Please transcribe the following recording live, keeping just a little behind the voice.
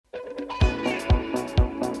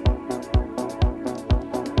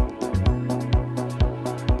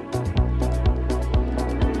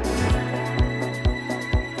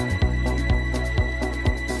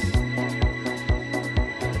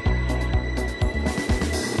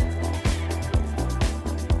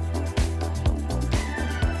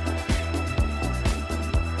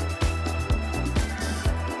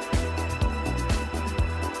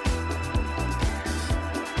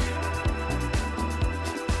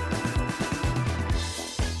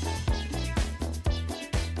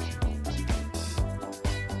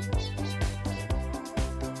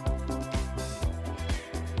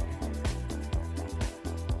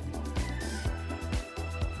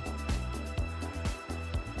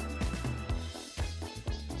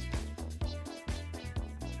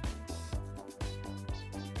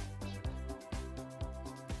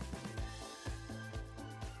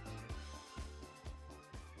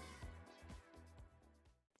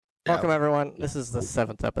Welcome, everyone. This is the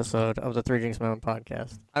 7th episode of the Three Drinks Moment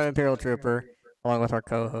podcast. I'm Imperial Trooper, along with our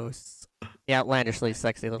co-hosts, the outlandishly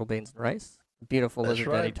sexy Little Beans and Rice, beautiful That's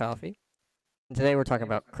Lizard Daddy right. Toffee. And today we're talking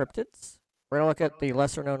about cryptids. We're going to look at the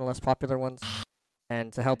lesser known and less popular ones.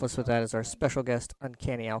 And to help us with that is our special guest,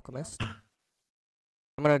 Uncanny Alchemist.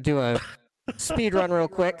 I'm going to do a speed run real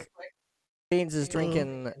quick. Beans is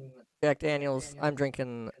drinking Jack Daniels. I'm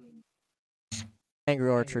drinking Angry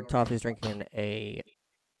Orchard. Toffee's drinking a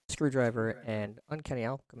screwdriver, and Uncanny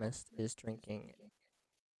Alchemist is drinking.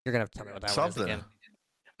 You're gonna have to tell me what that one is Something. again.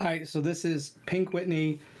 All right, so this is Pink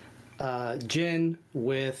Whitney gin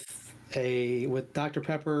with Dr.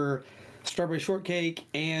 Pepper, strawberry shortcake,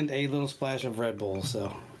 and a little splash of Red Bull.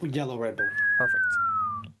 So yellow Red Bull. Perfect.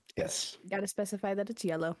 Yes. Gotta specify that it's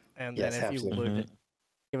yellow. And Yes, then if you absolutely. would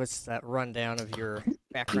give us that rundown of your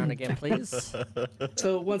background again, please.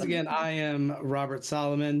 So once again, I am Robert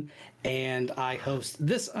Solomon, and I host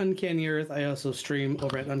This Uncanny Earth. I also stream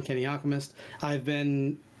over at Uncanny Alchemist. I've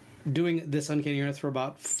been doing This Uncanny Earth for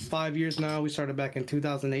about 5 years now. We started back in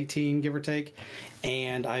 2018, give or take,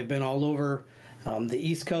 and I've been all over the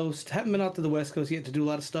East Coast. Haven't been out to the West Coast yet to do a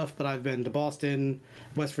lot of stuff, but I've been to Boston,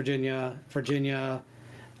 West Virginia,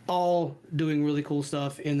 all doing really cool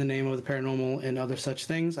stuff in the name of the paranormal and other such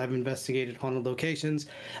things. I've investigated haunted locations.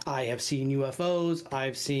 I have seen UFOs.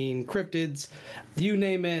 I've seen cryptids. You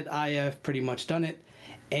name it, I have pretty much done it.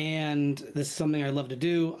 And this is something I love to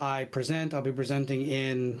do. I present. I'll be presenting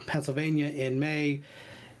in Pennsylvania in May,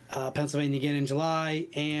 Pennsylvania again in July,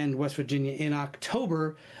 and West Virginia in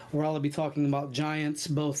October, where I'll be talking about giants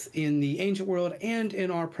both in the ancient world and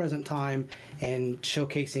in our present time, and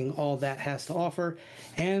showcasing all that has to offer.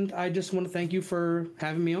 And I just want to thank you for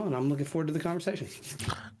having me on. I'm looking forward to the conversation.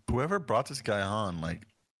 Whoever brought this guy on, like,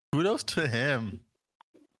 kudos to him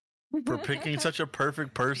for picking such a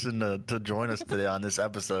perfect person to join us today on this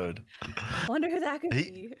episode. Wonder who that could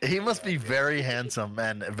be. He must be very handsome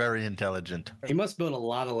and very intelligent. He must build a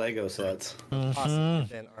lot of Lego sets Awesome.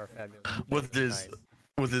 Then our fabulous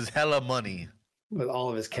With his hella money. with all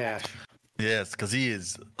of his cash. Yes, because he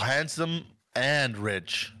is handsome and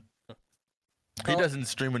rich. He doesn't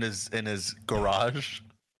stream in his garage.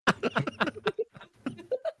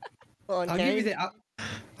 Well, I'll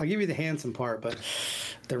give you the handsome part, but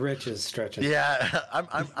the rich is stretching. Yeah,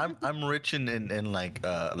 I'm rich in like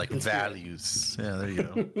values. Yeah, there you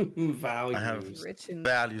go. Values. I have Rich and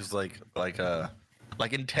values like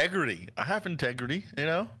integrity. I have integrity, you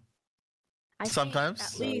know. I think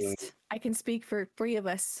sometimes. at least I can speak for 3 of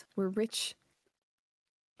us. We're rich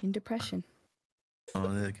in depression. Oh,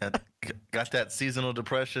 they got that seasonal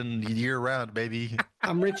depression year round, baby.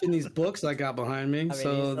 I'm rich in these books I got behind me. mean,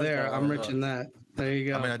 So he's there, like I'm rich in that. There you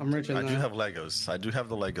go. I mean, I'm rich in I that. do have Legos. I do have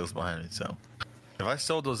the Legos behind me. So if I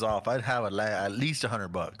sold those off, I'd have at least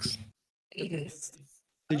 $100.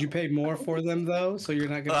 Did you pay more for them though? So you're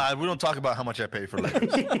not gonna. We don't talk about how much I pay for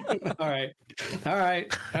Legos. All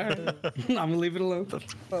right. I'm gonna leave it alone.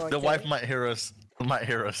 The wife might hear us. And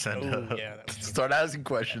Oh, yeah, that was start asking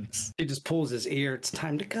questions. He just pulls his ear. It's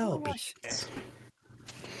time to go. Beans.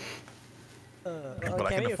 But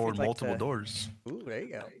I can afford multiple doors. Ooh, there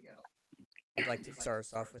you go. I'd like to start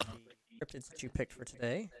us off with the cryptids that you picked for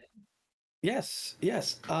today. Yes.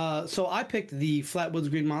 So I picked the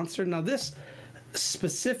Flatwoods Green Monster. Now this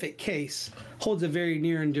specific case holds a very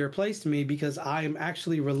near and dear place to me because I am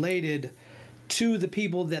actually related to the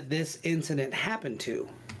people that this incident happened to.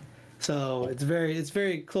 So it's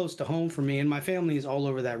very close to home for me, and my family is all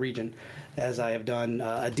over that region, as I have done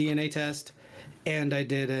a DNA test, and I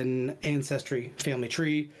did an ancestry family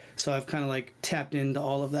tree. So I've kind of like tapped into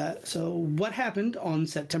all of that. So what happened on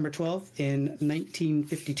September 12th in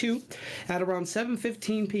 1952, at around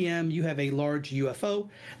 7:15 p.m., you have a large UFO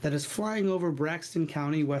that is flying over Braxton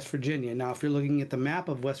County, West Virginia. Now, if you're looking at the map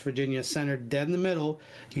of West Virginia, centered dead in the middle,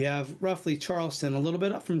 you have roughly Charleston, a little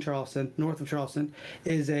bit up from Charleston, north of Charleston,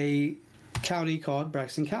 is a county called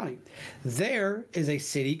Braxton County. There is a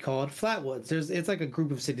city called Flatwoods. It's like a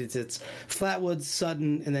group of cities. It's Flatwoods,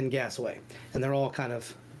 Sutton, and then Gasaway, and they're all kind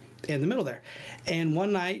of in the middle there. And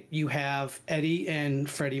one night you have Eddie and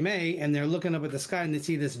Freddie Mae, and they're looking up at the sky, and they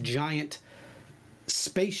see this giant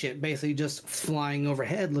spaceship basically just flying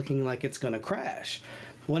overhead, looking like it's going to crash.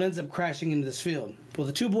 What ends up crashing into this field? Well,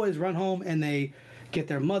 the 2 boys run home and they get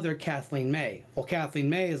their mother, Kathleen Mae. Well, Kathleen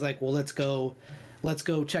Mae is like, well, let's go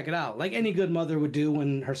check it out, like any good mother would do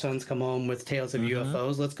when her sons come home with tales of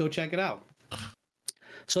UFOs. Let's go check it out.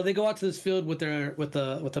 So they go out to this field with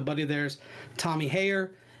a buddy of theirs, Tommy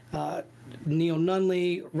Hayer. Neil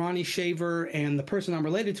Nunley, Ronnie Shaver, and the person I'm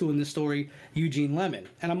related to in this story, Eugene Lemon.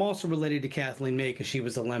 And I'm also related to Kathleen May because she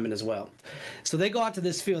was a Lemon as well. So they go out to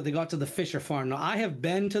this field, they go out to the Fisher Farm. Now, I have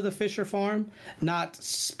been to the Fisher Farm, not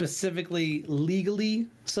specifically legally,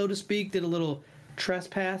 so to speak, did a little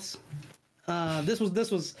trespass. This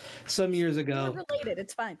was some years ago. We're related.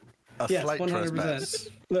 It's fine. A slight trespass.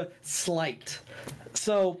 Slight.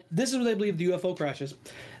 So this is where they believe the UFO crashes.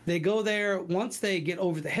 They go there. Once they get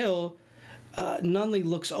over the hill, Nunley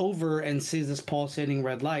looks over and sees this pulsating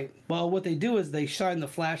red light. Well, what they do is they shine the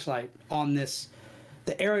flashlight on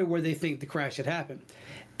the area where they think the crash had happened.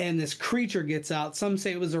 And this creature gets out. Some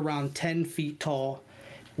say it was around 10 feet tall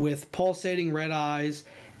with pulsating red eyes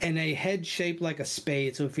and a head shaped like a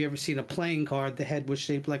spade. So if you ever seen a playing card, the head was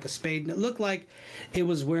shaped like a spade. And it looked like it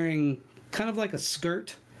was wearing kind of like a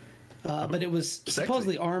skirt. But it was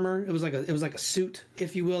supposedly armor. It was like a suit,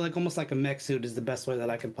 if you will, like almost like a mech suit is the best way that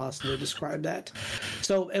I can possibly describe that.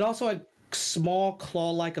 So it also had small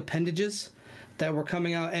claw-like appendages that were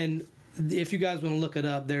coming out. And if you guys want to look it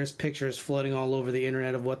up, there's pictures floating all over the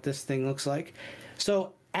internet of what this thing looks like.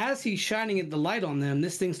 So as he's shining the light on them,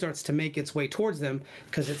 this thing starts to make its way towards them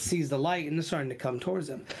because it sees the light and it's starting to come towards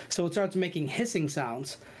them. So it starts making hissing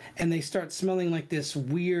sounds. And they start smelling like this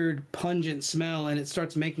weird, pungent smell, and it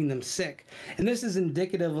starts making them sick. And this is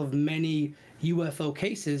indicative of many UFO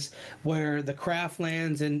cases where the craft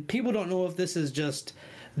lands, and people don't know if this is just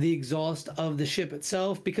the exhaust of the ship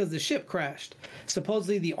itself, because the ship crashed.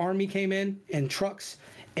 Supposedly the army came in trucks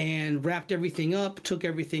and wrapped everything up, took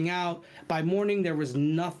everything out. By morning, there was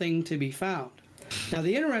nothing to be found. Now,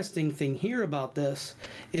 the interesting thing here about this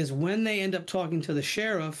is when they end up talking to the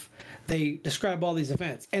sheriff, they describe all these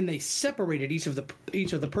events, and they separated each of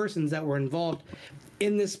the persons that were involved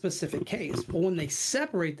in this specific case. But when they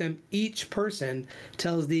separate them, each person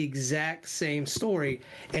tells the exact same story,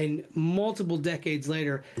 and multiple decades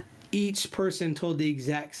later, each person told the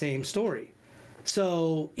exact same story.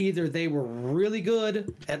 So either they were really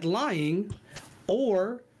good at lying,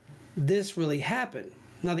 or this really happened.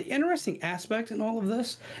 Now, the interesting aspect in all of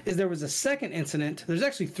this is there was a second incident. There's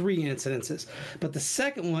actually 3 incidences, but the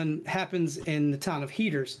second one happens in the town of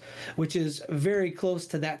Heaters, which is very close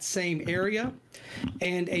to that same area.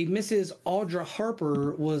 And a Mrs. Audra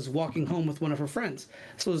Harper was walking home with one of her friends.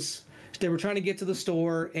 So they were trying to get to the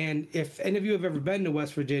store, and if any of you have ever been to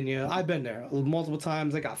West Virginia, I've been there multiple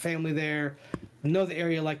times. I got family there, know the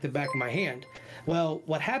area like the back of my hand. Well,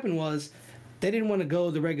 what happened was, they didn't want to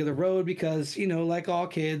go the regular road because, like all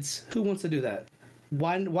kids, who wants to do that?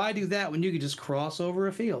 Why do that when you could just cross over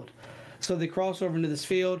a field? So they cross over into this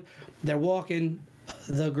field. They're walking.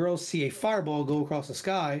 The girls see a fireball go across the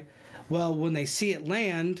sky. Well, when they see it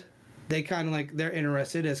land, they kind of they're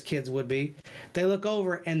interested, as kids would be. They look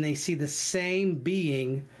over and they see the same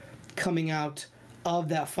being coming out of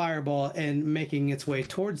that fireball and making its way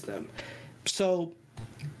towards them. So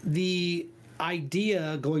the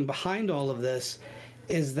idea going behind all of this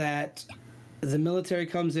is that the military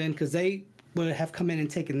comes in, because they would have come in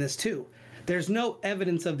and taken this too. There's no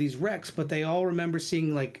evidence of these wrecks, but they all remember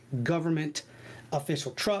seeing government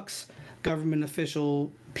official trucks, government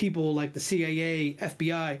official people like the CIA,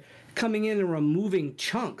 FBI, coming in and removing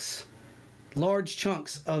large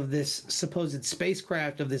chunks of this supposed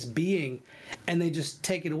spacecraft, of this being, and they just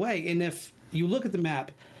take it away. And if you look at the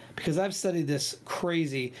map, because I've studied this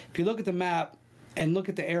crazy. If you look at the map and look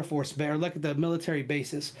at the Air Force Base, or look at the military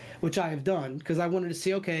bases, which I have done, because I wanted to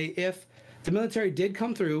see, okay, if the military did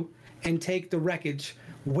come through and take the wreckage,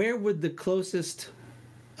 where would the closest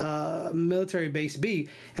military base be?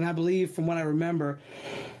 And I believe, from what I remember,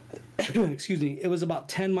 excuse me, it was about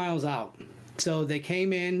 10 miles out. So they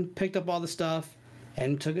came in, picked up all the stuff,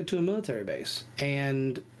 and took it to a military base.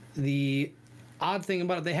 And the odd thing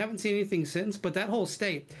about it, they haven't seen anything since, but that whole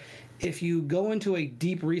state, if you go into a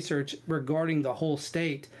deep research regarding the whole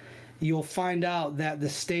state, you'll find out that the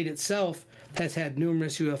state itself has had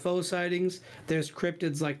numerous UFO sightings. There's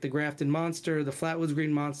cryptids like the Grafton Monster, the Flatwoods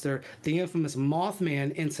Green Monster, the infamous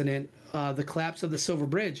Mothman incident, the collapse of the Silver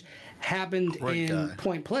Bridge happened in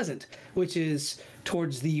Point Pleasant, which is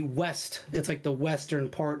towards the west. It's like the western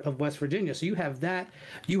part of West Virginia. So you have that.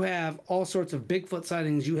 You have all sorts of Bigfoot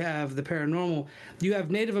sightings. You have the paranormal. You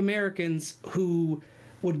have Native Americans who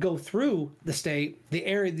would go through the state, the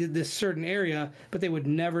area, this certain area, but they would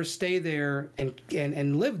never stay there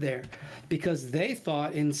and live there, because they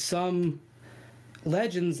thought in some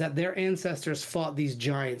legends that their ancestors fought these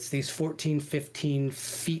giants, these 14, 15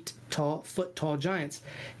 foot tall giants,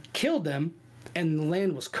 killed them, and the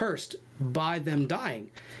land was cursed by them dying.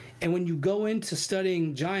 And when you go into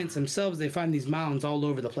studying giants themselves, they find these mounds all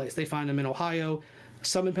over the place. They find them in Ohio,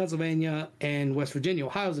 some in Pennsylvania and West Virginia.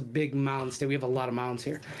 Ohio's a big mound state. We have a lot of mounds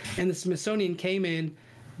here. And the Smithsonian came in,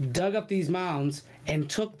 dug up these mounds, and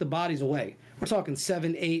took the bodies away. We're talking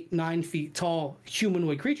 7, 8, 9 feet tall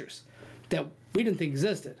humanoid creatures that we didn't think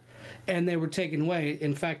existed. And they were taken away.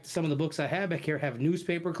 In fact, some of the books I have back here have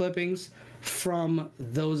newspaper clippings from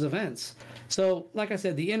those events. So, like I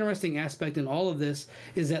said, the interesting aspect in all of this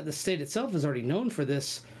is that the state itself is already known for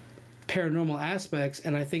this paranormal aspects,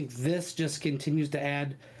 and I think this just continues to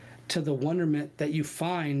add to the wonderment that you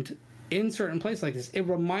find in certain places like this. It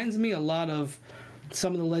reminds me a lot of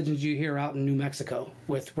some of the legends you hear out in New Mexico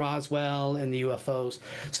with Roswell and the UFOs.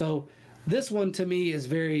 So this one to me is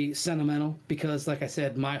very sentimental because, like I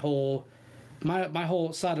said, my whole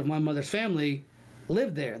side of my mother's family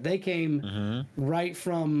lived there. They came right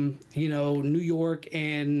from, New York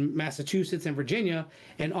and Massachusetts and Virginia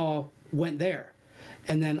and all went there.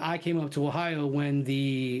 And then I came up to Ohio when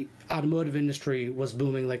the automotive industry was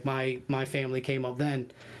booming. Like my family came up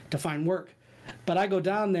then to find work. But I go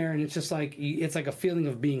down there and it's like a feeling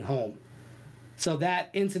of being home. So that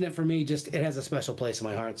incident for me, it has a special place in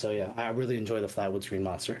my heart. So yeah, I really enjoy the Flatwoods Green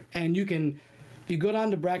Monster. And if you go down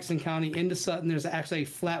to Braxton County into Sutton, there's actually a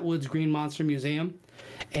Flatwoods Green Monster Museum.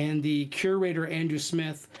 And the curator, Andrew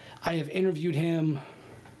Smith, I have interviewed him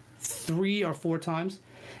 3 or 4 times.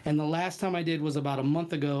 And the last time I did was about a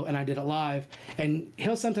month ago, and I did it live. And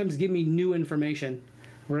he'll sometimes give me new information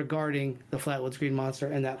regarding the Flatwoods Green Monster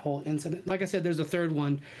and that whole incident. Like I said, there's a third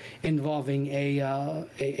one involving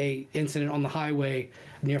a incident on the highway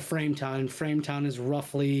near Frametown. And Frametown is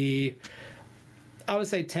roughly, I would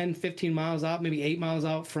say 10, 15 miles out, maybe 8 miles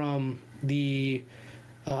out from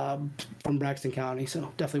from Braxton County.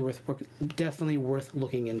 So definitely worth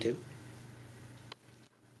looking into.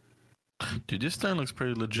 Dude, this thing looks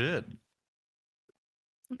pretty legit.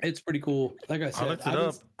 It's pretty cool. Like I said, I looked it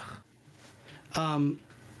up.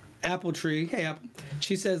 Apple Tree. Hey, Apple.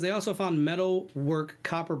 She says they also found metal work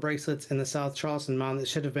copper bracelets in the South Charleston mound that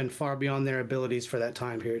should have been far beyond their abilities for that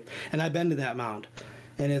time period. And I've been to that mound,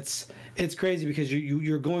 and it's crazy because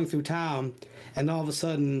you're going through town, and all of a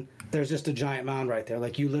sudden there's just a giant mound right there.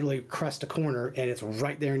 Like you literally crest a corner, and it's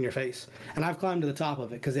right there in your face. And I've climbed to the top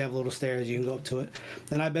of it because they have little stairs you can go up to it.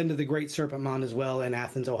 And I've been to the Great Serpent Mound as well in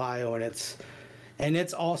Athens, Ohio, and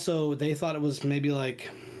it's also, they thought it was maybe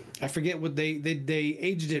like, I forget what they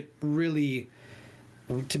aged it really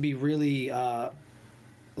to be really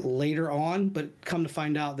later on, but come to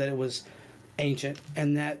find out that it was ancient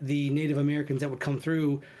and that the Native Americans that would come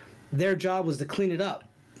through, their job was to clean it up.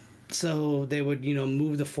 So they would,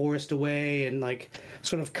 move the forest away and like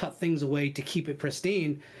sort of cut things away to keep it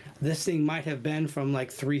pristine. This thing might have been from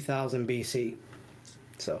like 3000 BC.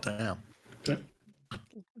 So Damn. Yeah.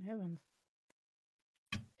 Heaven.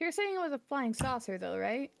 You're saying it was a flying saucer, though,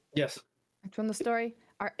 right? Yes. From the story,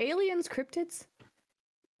 are aliens cryptids?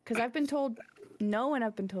 Because I've been told no, and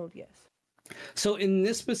I've been told yes. So in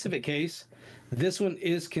this specific case, this one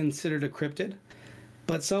is considered a cryptid,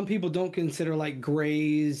 but some people don't consider like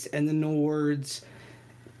Greys and the Nords,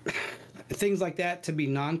 things like that, to be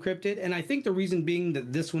non-cryptid. And I think the reason being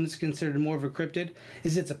that this one is considered more of a cryptid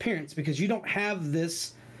is its appearance, because you don't have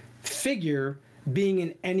this figure being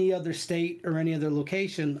in any other state or any other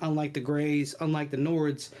location, unlike the Greys, unlike the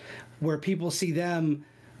Nords, where people see them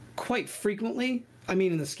quite frequently. I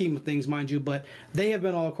mean, in the scheme of things, mind you, but they have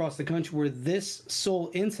been all across the country, where this sole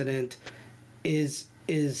incident is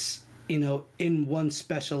in one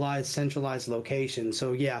specialized, centralized location.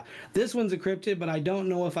 So yeah, this one's a cryptid, but I don't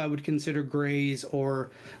know if I would consider Greys or,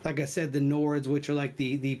 like I said, the Nords, which are like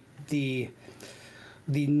the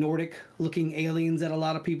Nordic-looking aliens that a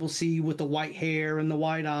lot of people see with the white hair and the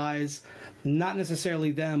white eyes. Not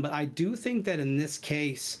necessarily them, but I do think that in this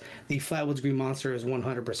case, the Flatwoods Green Monster is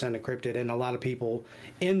 100% a cryptid, and a lot of people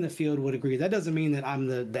in the field would agree. That doesn't mean that I'm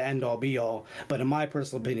the end-all, be-all, but in my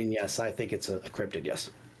personal opinion, yes, I think it's a cryptid, yes.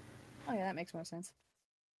 Oh yeah, that makes more sense.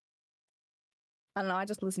 I don't know. I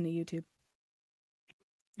just listen to YouTube.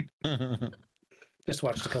 Just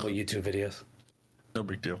watched a couple of YouTube videos. No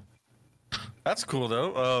big deal. That's cool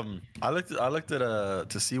though. I looked at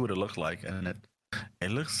to see what it looked like, and it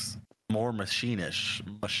looks more machine-ish,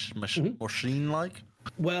 machine-like.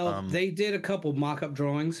 Well, they did a couple mock-up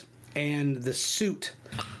drawings, and the suit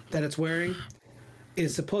that it's wearing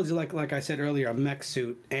is supposedly, like I said earlier, a mech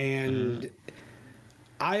suit. And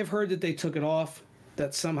I've heard that they took it off,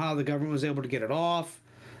 that somehow the government was able to get it off,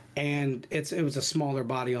 and it was a smaller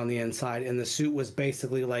body on the inside, and the suit was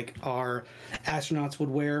basically like our astronauts would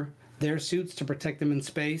wear their suits to protect them in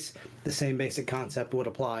space. The same basic concept would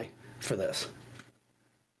apply for this.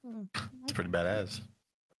 It's pretty badass.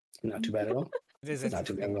 Not too bad at all. It is Not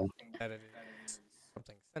too bad at all. that it is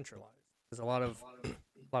centralized. There's a lot of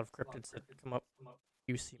cryptids that come up.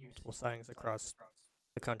 You see multiple sightings across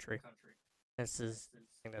the country. This is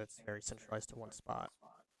something that it's very centralized to one spot.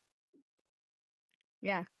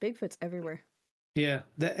 Yeah, Bigfoot's everywhere. Yeah,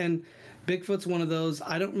 and Bigfoot's one of those.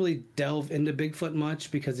 I don't really delve into Bigfoot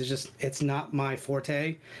much because it's not my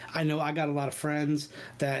forte. I know I got a lot of friends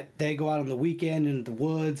that they go out on the weekend in the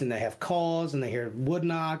woods and they have calls and they hear wood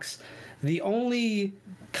knocks. The only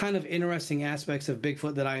kind of interesting aspects of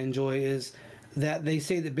Bigfoot that I enjoy is that they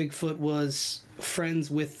say that Bigfoot was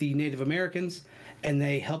friends with the Native Americans and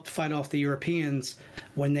they helped fight off the Europeans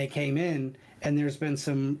when they came in, and there's been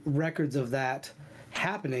some records of that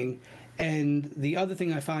happening. And the other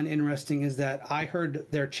thing I find interesting is that I heard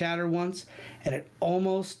their chatter once, and it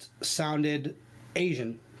almost sounded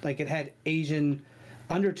Asian. Like it had Asian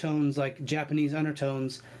undertones, like Japanese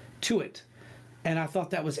undertones to it. And I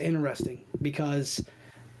thought that was interesting because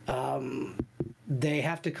they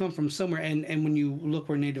have to come from somewhere. And when you look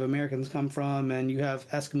where Native Americans come from, and you have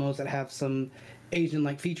Eskimos that have some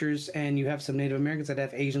Asian-like features, and you have some Native Americans that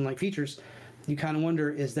have Asian-like features, you kind of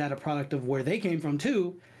wonder, is that a product of where they came from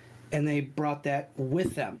too? And they brought that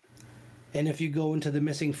with them. And if you go into the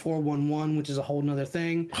missing 411, which is a whole nother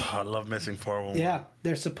thing. Oh, I love missing 411. Yeah,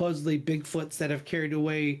 there's supposedly Bigfoots that have carried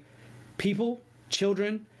away people,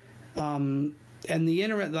 children. And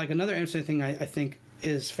another interesting thing I think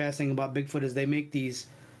is fascinating about Bigfoot is they make these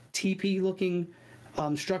teepee looking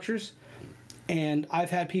structures. And I've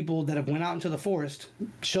had people that have went out into the forest,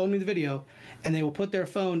 shown me the video, and they will put their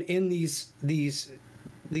phone in these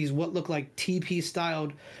what look like teepee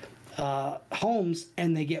styled homes,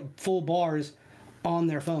 and they get full bars on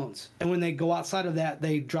their phones. And when they go outside of that,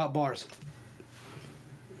 they drop bars.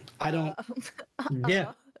 I don't.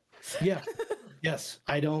 Yeah. Yes.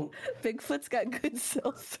 I don't. Bigfoot's got good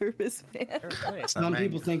cell service, man. Some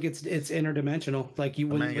people think it's interdimensional. Like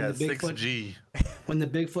when the Bigfoot 6G. When the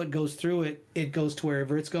Bigfoot goes through it, it goes to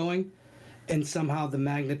wherever it's going, and somehow the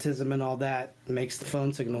magnetism and all that makes the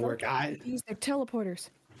phone signal work. These are teleporters.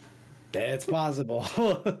 It's possible.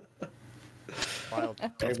 Wild.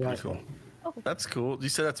 That's pretty cool. Oh. That's cool. You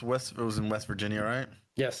said it was in West Virginia, right?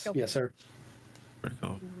 Yes, yes, sir. Pretty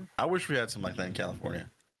cool. I wish we had something like that in California.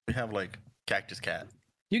 We have like Cactus Cat.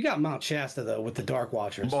 You got Mount Shasta though with the Dark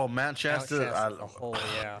Watchers. Oh, Mount Shasta.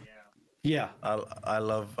 Yeah. I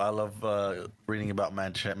love reading about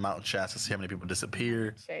Mount Shasta. See how many people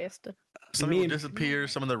disappear. Shasta. Some people disappear.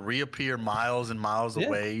 Some of them reappear miles and miles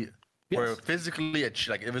away. Where physically,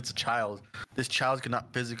 like if it's a child, this child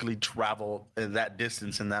cannot physically travel that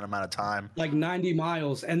distance in that amount of time. Like 90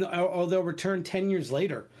 miles, or they'll return 10 years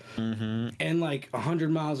later, and like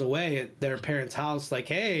 100 miles away at their parents' house. Like,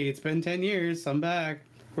 hey, it's been 10 years. I'm back.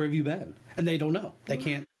 Where have you been? And they don't know. They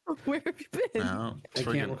can't. Where have you been? No, They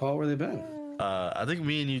can't recall where they've been. I think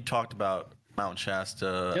me and you talked about Mount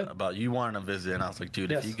Shasta, about you wanting to visit, and I was like,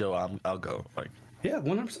 dude, if you go, I'll go. Like, yeah,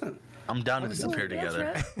 100%. I'm down to disappear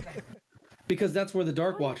together. Because that's where the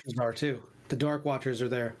Dark Watchers are too. The Dark Watchers are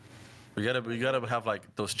there. We gotta have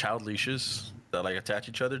like those child leashes that like attach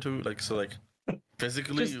each other to, like so like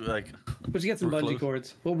physically like. Let's get some we're bungee close.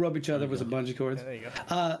 cords. We'll rub each other with some bungee cords. There you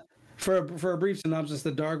go. For a brief synopsis,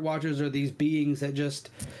 the Dark Watchers are these beings that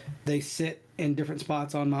they sit in different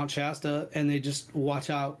spots on Mount Shasta and they just watch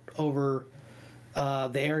out over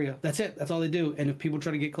the area. That's it. That's all they do. And if people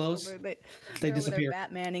try to get close, they disappear.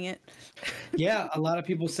 Batmaning it. Yeah, a lot of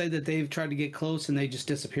people say that they've tried to get close and they just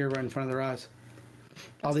disappear right in front of their eyes.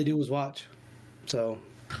 All they do is watch. So,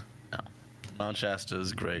 No. Mount Shasta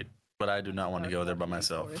is great, but I do not want to go there by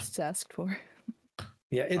myself. Tourists asked for.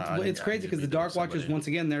 yeah, it's crazy because the Dark Watchers, somebody. once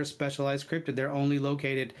again, they're a specialized cryptid. They're only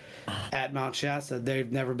located at Mount Shasta.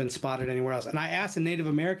 They've never been spotted anywhere else. And I asked a Native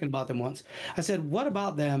American about them once. I said, "What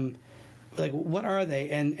about them? Like, what are they?"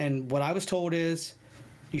 And what I was told is,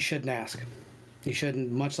 you shouldn't ask. You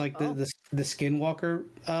shouldn't, much like the skinwalker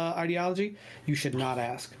ideology, you should not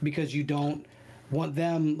ask because you don't want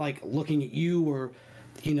them like looking at you or,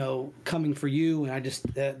 coming for you. And I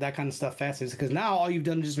just, that kind of stuff fascinates because now all you've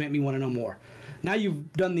done is just make me want to know more. Now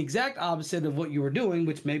you've done the exact opposite of what you were doing,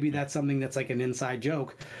 which maybe that's something that's like an inside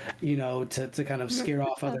joke, to kind of scare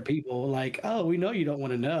off other people. Like, oh, we know you don't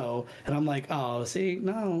want to know. And I'm like, oh, see,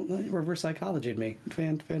 no, reverse psychology me.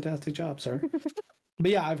 Fantastic job, sir. But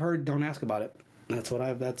yeah, I've heard don't ask about it. That's what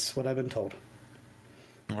I've been told.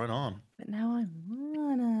 Right on. But now I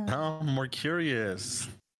wanna. Now I'm more curious.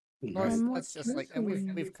 Well, I'm that's just like, and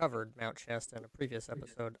we've covered Mount Shasta in a previous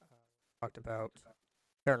episode. Talked about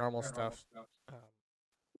paranormal stuff.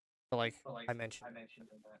 But like I mentioned,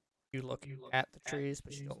 you look at the trees,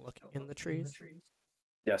 but you don't look in the trees.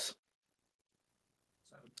 Yes.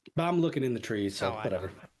 But I'm looking in the trees, so Oh, I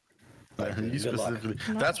whatever. You Good luck. specifically.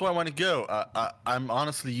 That's why I want to go. I'm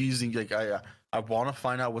honestly using like I want to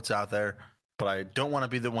find out what's out there, but I don't want to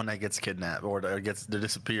be the one that gets kidnapped or that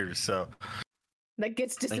disappears. So, That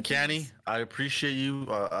gets Uncanny, I appreciate you.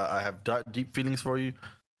 I have deep feelings for you,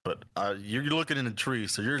 but you're looking in the tree,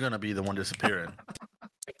 so you're gonna be the one disappearing.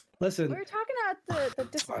 Listen, We were talking about the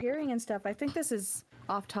disappearing and stuff. I think this is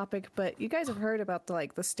off topic, but you guys have heard about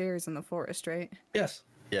the stairs in the forest, right? yes.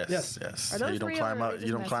 Yes, Yes. yes. Are those You don't real climb or up. is You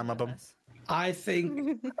it don't climb messing up them. with us? I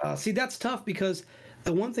think see that's tough because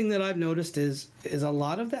the one thing that I've noticed is a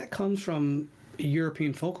lot of that comes from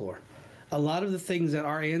European folklore. A lot of the things that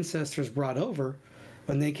our ancestors brought over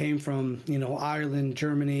when they came from, Ireland,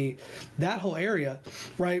 Germany, that whole area,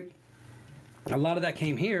 right? A lot of that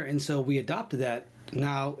came here, and so we adopted that.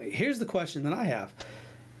 Now, here's the question that I have.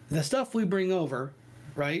 The stuff we bring over,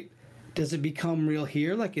 right? Does it become real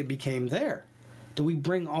here like it became there? Do we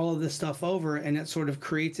bring all of this stuff over and it sort of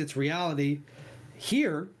creates its reality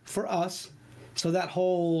here for us? So that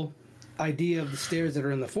whole idea of the stairs that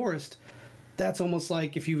are in the forest, that's almost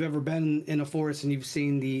like if you've ever been in a forest and you've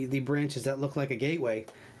seen the branches that look like a gateway,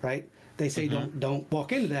 right? They say don't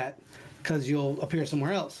walk into that because you'll appear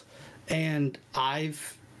somewhere else. And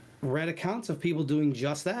I've read accounts of people doing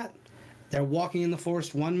just that. They're walking in the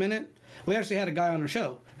forest one minute. We actually had a guy on our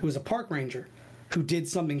show who was a park ranger who did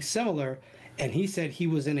something similar, and he said he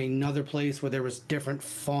was in another place where there was different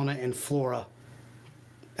fauna and flora.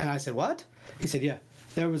 And I said, what? He said, yeah.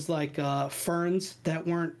 There was like ferns that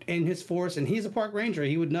weren't in his forest, and he's a park ranger.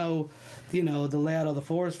 He would know, the layout of the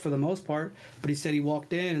forest for the most part. But he said he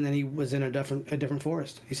walked in, and then he was in a different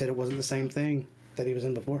forest. He said it wasn't the same thing that he was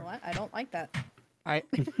in before. You know what? I don't like that. I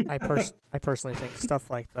personally think stuff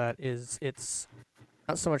like that it's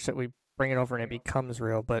not so much that we bring it over and it becomes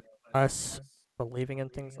real, but us believing in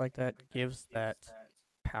things like that gives that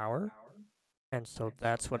power, and so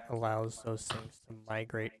that's what allows those things to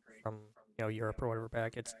migrate from Europe or whatever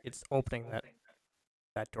back. It's opening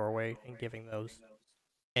that doorway and giving those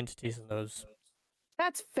entities and those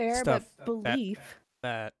That's fair, Stuff but belief.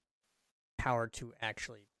 that power to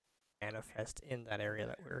actually manifest in that area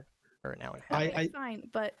that we're now in. I Fine,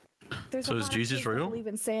 but there's So a is lot Jesus of people real? believe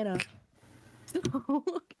in Santa.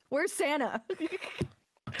 Where's Santa?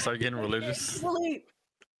 Start getting religious. Believe.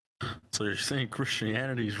 So you're saying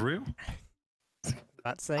Christianity is real?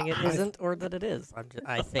 Not saying it isn't or that it is.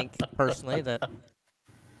 I think personally that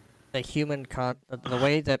the the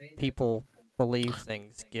way that people believe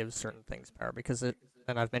things gives certain things power because and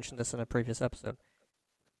I've mentioned this in a previous episode.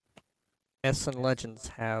 Myths and legends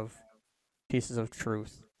have pieces of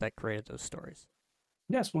truth that created those stories.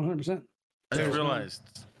 yes, 100%. I just realized.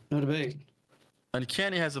 No debate.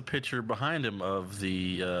 Uncanny has a picture behind him of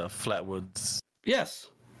the Flatwoods. Yes,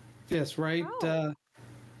 right. Oh.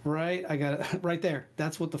 Right, I got it right there.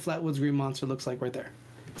 That's what the Flatwoods Green Monster looks like right there.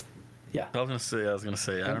 Yeah. I was gonna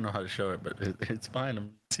say, I don't know how to show it, but it's behind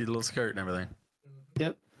him. See the little skirt and everything.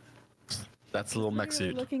 Yep. That's the little mech Literally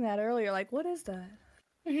suit. looking at earlier, like, what is that?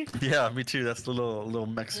 Yeah, me too. That's the little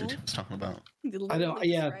mech suit I was talking about. I know,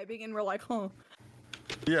 yeah. Describing and we're like, huh.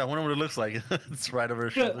 Yeah, I wonder what it looks like. It's right over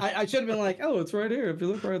his shoulder. I should have been like, oh, it's right here. If you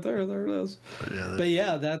look right there, there it is. But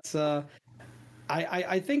yeah, that's.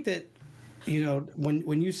 I think that,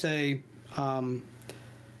 when you say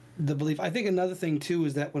the belief, I think another thing too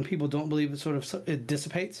is that when people don't believe, it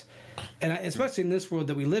dissipates, and especially in this world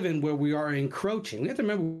that we live in, where we are encroaching, we have to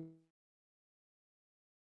remember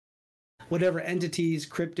whatever entities,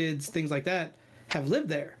 cryptids, things like that have lived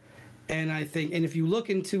there, and I think, and if you look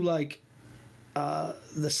into like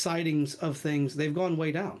the sightings of things, they've gone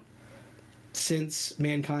way down since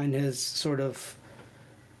mankind has sort of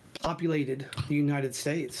populated the United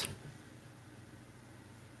States.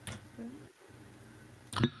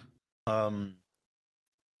 You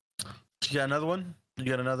got another one? You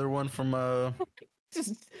got another one from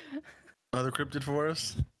Just another cryptid for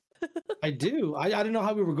us? I do. I don't know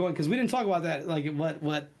how we were going because we didn't talk about that. Like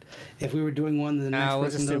what if we were doing one, the next We'll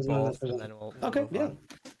person just do does one. both, and then we'll Okay, move yeah, on.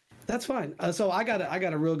 that's fine. So I got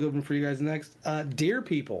a real good one for you guys next. Deer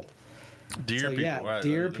people. Deer So people. yeah, All right,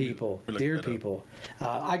 deer let me people. look Deer that up. people.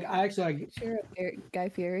 I actually picture of Guy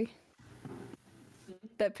Fieri.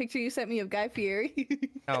 That picture you sent me of Guy Fieri.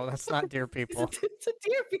 No, that's not deer people. It's a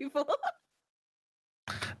deer people.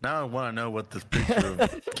 Now I want to know what this picture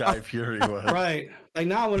of Guy Fury was. right. Like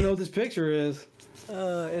now I want to know what this picture is.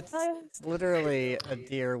 It's literally a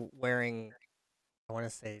deer wearing, I want to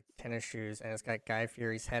say, tennis shoes, and it's got Guy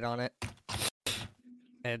Fieri's head on it.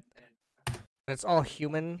 And it's all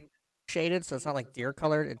human shaded, so it's not like deer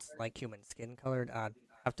colored. It's like human skin colored. I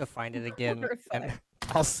have to find it again. And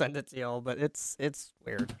I'll send it to y'all, but it's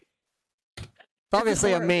weird. It's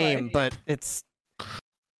obviously a meme, but it's.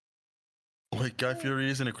 Wait, Guy Fieri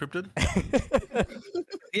isn't a cryptid?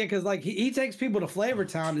 Yeah, because like he takes people to Flavor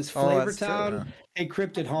Town. Is Oh, Flavor that's true, Town a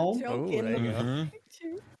cryptid home? Joke Ooh, in there the you go. Mhm.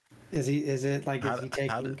 picture. Is it like How- is he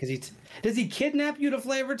how taking did- because does he kidnap you to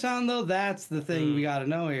Flavor Town though? That's the thing we got to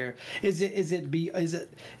know here. Is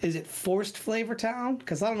it forced Flavor Town?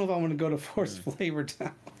 Because I don't know if I want to go to forced Flavor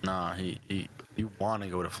Town. Nah, you want to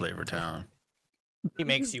go to Flavor Town. He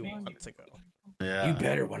makes you want to go. Yeah.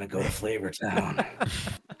 better want to go to Flavor Town.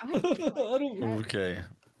 Okay.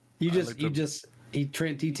 he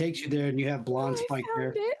takes you there and you have blonde I spike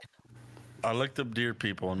hair. found it. I looked up deer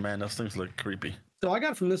people, and man, those things look creepy. So I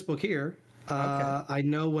got it from this book here. I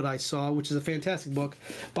Know What I Saw, which is a fantastic book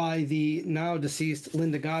by the now deceased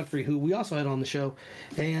Linda Godfrey, who we also had on the show.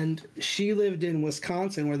 And she lived in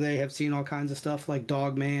Wisconsin, where they have seen all kinds of stuff like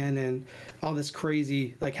Dogman and all this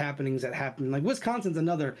crazy like happenings that happen. Like Wisconsin's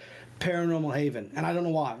another paranormal haven, and I don't know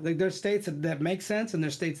why. Like there's states that make sense, and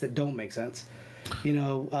there's states that don't make sense. You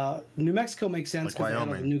know, New Mexico makes sense Like because they have all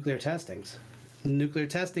the Wyoming. nuclear testings. Nuclear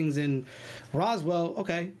testings in Roswell.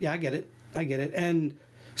 Okay, yeah, I get it. And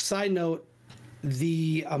side note,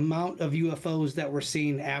 the amount of UFOs that were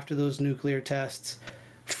seen after those nuclear tests,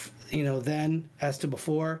 you know, then as to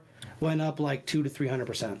before, went up like 200 to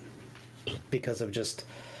 300% because of just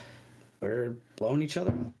we're blowing each other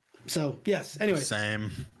up. So yes. Anyway, Same.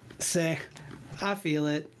 say I feel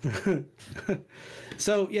it.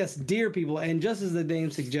 So yes, deer people, and just as the name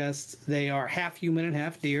suggests, they are half human and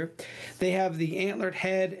half deer. They have the antlered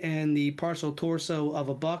head and the partial torso of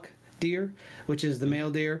a buck deer, which is the male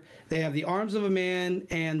deer. They have the arms of a man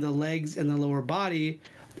and the legs and the lower body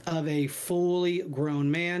of a fully grown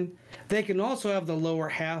man. They can also have the lower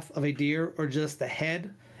half of a deer or just the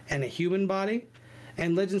head and a human body.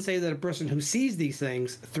 And legends say that a person who sees these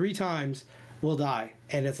things 3 times will die,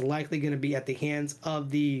 and it's likely going to be at the hands of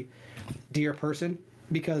the deer person,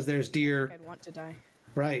 because there's deer, I'd want to die.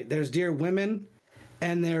 right? There's deer women,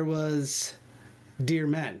 and there was deer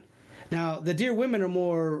men. Now, the deer women are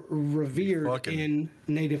more revered Fucking- in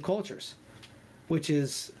native cultures, which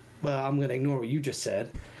is, well, I'm going to ignore what you just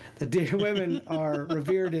said. The deer women are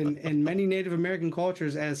revered in many Native American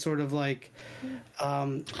cultures as sort of like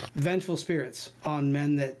vengeful spirits on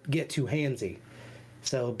men that get too handsy.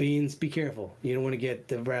 So, Beans, be careful. You don't want to get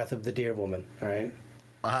the wrath of the deer woman, all right?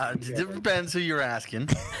 It depends who you're asking.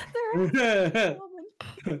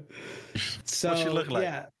 So, What's she look like?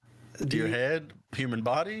 yeah. Deer head, human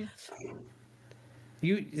body.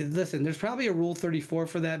 You listen. There's probably a Rule 34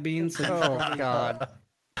 for that, Beans. So Oh God.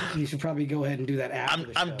 you should probably go ahead and do that after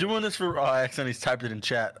the show. I'm doing this for. Oh, I accidentally typed it in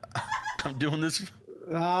chat. I'm doing this.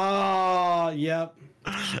 Oh, yep.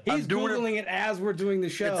 He's doing it- googling it as we're doing the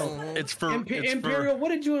show. It's for it's Imperial, for. what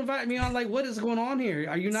did you invite me on? Like, what is going on here?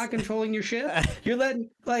 Are you not controlling your ship? You're letting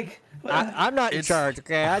like. I'm not in It's- charge.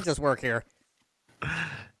 Okay, I just work here.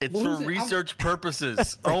 It's Well, for who's it? research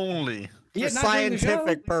purposes only. Yeah, For not during the show?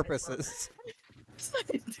 scientific purposes.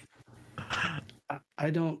 I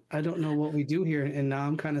don't know what we do here, and now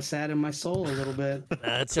I'm kind of sad in my soul a little bit.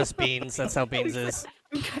 It's just Beans. That's how Beans is.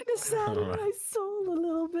 I'm kind of sad in my soul a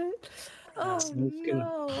little bit. Oh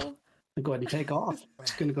no. I'll go ahead and take off. I'm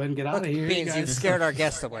just gonna go ahead and get out Look, of here. You Beans, you've guys. scared our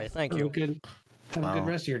guests away. Thank Have a you. good Wow.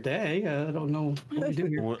 rest of your day. I don't know what we do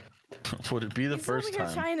here. Would it be the He's first over here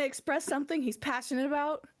time? trying to express something he's passionate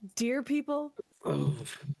about. Dear people.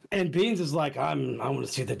 And Beans is like, I want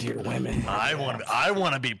to see the deer women. I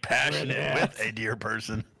want to be passionate with a deer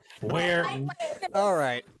person. Where? All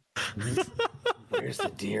right. Where's the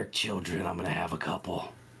deer children? I'm gonna have a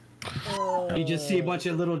couple. You just see a bunch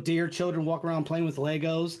of little deer children walk around playing with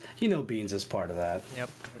Legos. You know, Beans is part of that. Yep.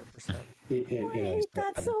 100%. You I know, hate he's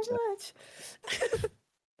that part so of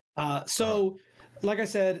much. So, like I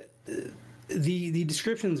said, the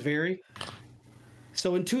descriptions vary.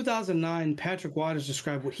 So in 2009, Patrick Waters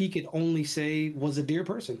described what he could only say was a deer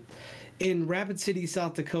person. In Rapid City,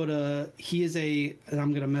 South Dakota, he is and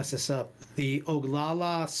I'm going to mess this up, the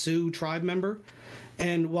Oglala Sioux tribe member.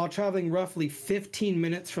 And while traveling roughly 15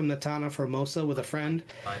 minutes from the town of Hermosa with a friend,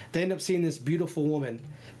 they end up seeing this beautiful woman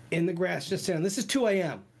in the grass just standing. This is 2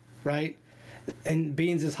 a.m., right? And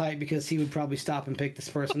Beans is hyped because he would probably stop and pick this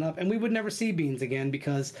person up, and we would never see Beans again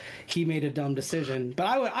because he made a dumb decision. But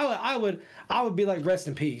I would be like, rest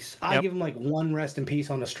in peace. I'd Yep. give him like one rest in peace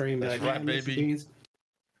on the stream. Be That's like, right, "Man, Mr. baby." Beans,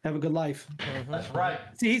 have a good life. That's right.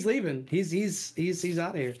 See, he's leaving. He's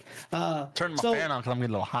out of here. Turn my So- fan on because I'm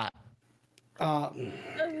getting a little hot.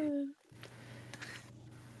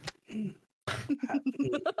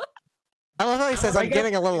 I love how he says, I'm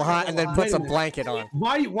getting a little hot, and then puts a minute. blanket on.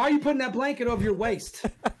 Why are you putting that blanket over your waist?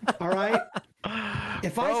 All right.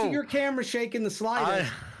 If I see Bro, your camera shaking the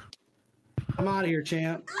slightest, I'm out of here,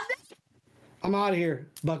 champ. I'm out of here,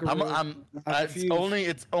 Buckaroo.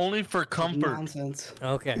 It's only for comfort. Nonsense.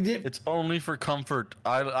 Okay. It's only for comfort.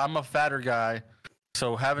 I'm a fatter guy,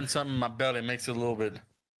 so having something in my belly makes it a little bit.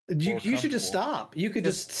 You should just stop. You could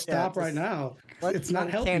just stop right now. It's not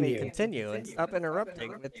helping you. Continue and stop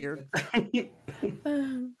interrupting with your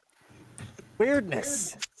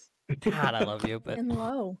weirdness. God, I love you, but And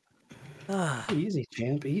low. Easy,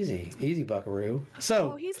 champ. Easy, Buckaroo. Oh,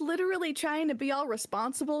 So he's literally trying to be all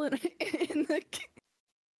responsible in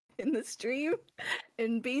the stream,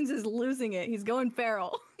 and Beans is losing it. He's going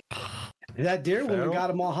feral. that deer woman Feral? got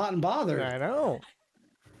him all hot and bothered. I know.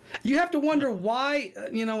 You have to wonder why.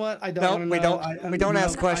 You know what? I don't. No, wanna know. we don't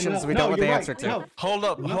ask questions we don't know the you're answer right. to. No. Hold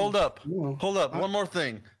up. No. One more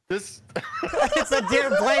thing. This. It's a deer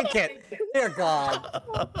blanket. Dear God.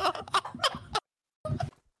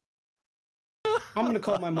 I'm gonna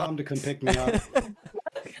call my mom to come pick me up.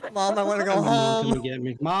 Mom, I want to go Come home. and get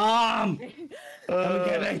me, Mom. Come and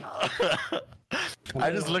get me.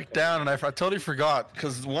 I just looked down and I totally forgot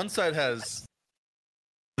because one side has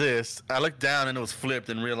this. I looked down and it was flipped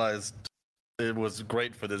and realized it was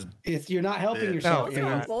great for this. You're not helping yourself. Those are all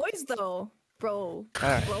not. boys, though, bro.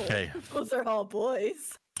 Alright. Bro, Okay. those are all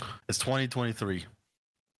boys. It's 2023.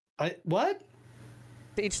 What?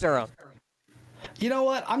 To each their own. You know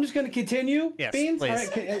what? I'm just going to continue. Yes, Beans. please. All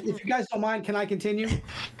right, if you guys don't mind, can I continue?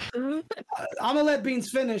 I'm going to let Beans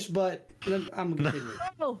finish, but I'm going to continue.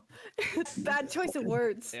 Oh, bad choice of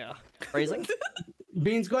words. Yeah. Phrasing?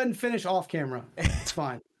 Beans, go ahead and finish off camera. It's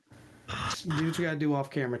fine. Just do what you got to do off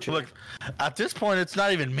camera, chick. Look, at this point, it's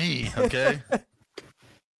not even me. Okay.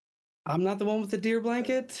 I'm not the one with the deer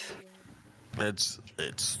blanket. it's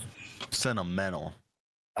sentimental.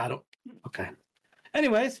 I don't. Okay.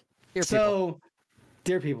 Anyways,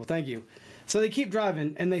 dear people, thank you. So they keep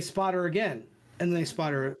driving and they spot her again, and they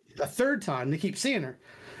spot her a third time. They keep seeing her.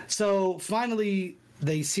 So finally,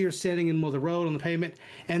 they see her standing in the middle of the road on the pavement,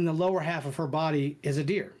 and the lower half of her body is a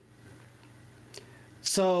deer.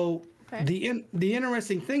 So the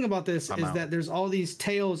interesting thing about this is that there's all these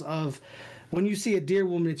tales of when you see a deer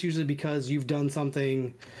woman, it's usually because you've done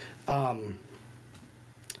something. How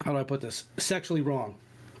do I put this? Sexually wrong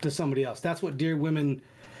to somebody else. That's what deer women.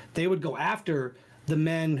 They would go after the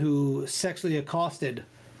men who sexually accosted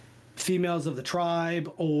females of the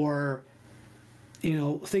tribe, or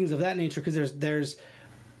things of that nature. Because there's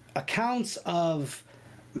accounts of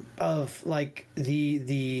like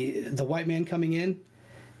the white man coming in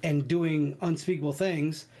and doing unspeakable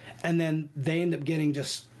things, and then they end up getting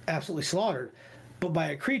just absolutely slaughtered, but by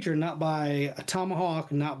a creature, not by a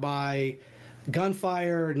tomahawk, not by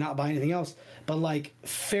gunfire, not by anything else, but like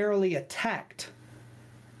fairly attacked.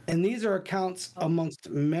 And these are accounts amongst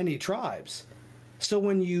many tribes. So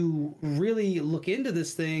when you really look into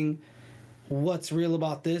this thing, what's real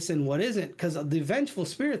about this and what isn't, because the vengeful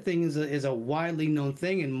spirit thing is a widely known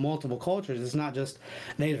thing in multiple cultures. It's not just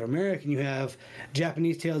Native American. You have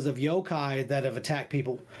Japanese tales of yokai that have attacked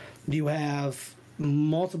people. You have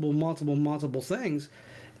multiple things,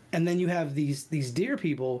 and then you have these deer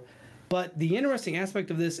people. But the interesting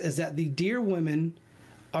aspect of this is that the deer women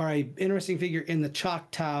are an interesting figure in the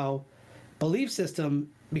Choctaw belief system,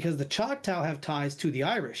 because the Choctaw have ties to the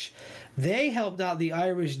Irish. They helped out the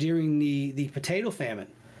Irish during the potato famine,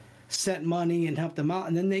 sent money and helped them out,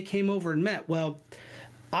 and then they came over and met. Well,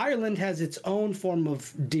 Ireland has its own form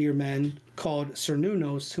of deer men called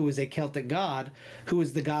Cernunnos, who is a Celtic god, who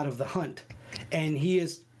is the god of the hunt. And he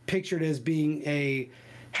is pictured as being a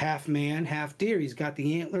half man, half deer. He's got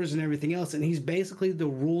the antlers and everything else, and he's basically the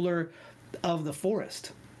ruler of the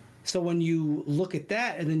forest. So when you look at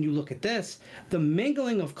that and then you look at this, the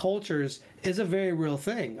mingling of cultures is a very real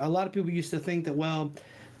thing. A lot of people used to think that, well,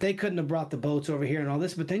 they couldn't have brought the boats over here and all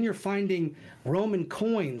this, but then you're finding Roman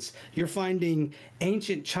coins, you're finding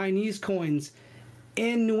ancient Chinese coins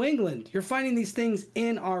in New England. You're finding these things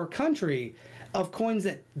in our country of coins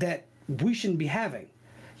that we shouldn't be having.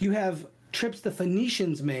 You have trips the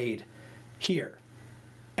Phoenicians made here.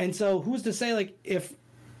 And so who's to say, like, if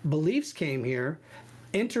beliefs came here,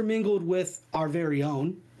 intermingled with our very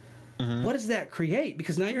own, what does that create?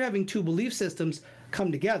 Because now you're having two belief systems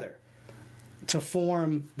come together to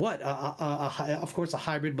form of course, a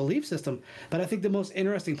hybrid belief system. But I think the most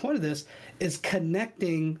interesting point of this is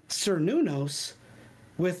connecting Cernunnos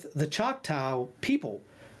with the Choctaw people.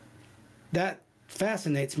 That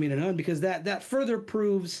fascinates me to know, because that further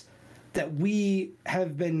proves that we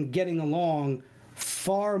have been getting along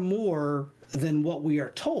far more than what we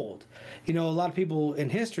are told. A lot of people in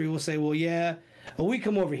history will say, well, yeah, well, we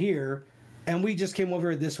come over here and we just came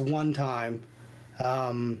over here this one time.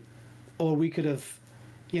 Or we could have,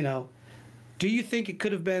 do you think it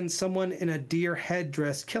could have been someone in a deer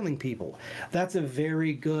headdress killing people? That's a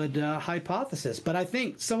very good hypothesis. But I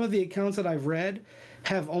think some of the accounts that I've read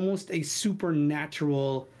have almost a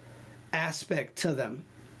supernatural aspect to them.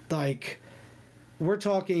 Like, we're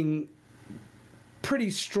talking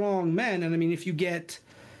pretty strong men. And I mean, if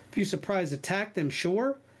you surprise attack them,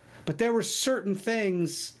 sure. But there were certain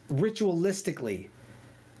things ritualistically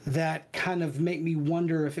that kind of make me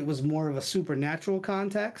wonder if it was more of a supernatural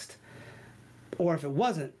context or if it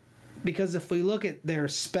wasn't. Because if we look at their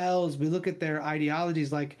spells, we look at their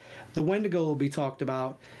ideologies, like the Wendigo will be talked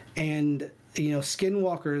about, and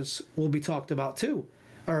skinwalkers will be talked about too.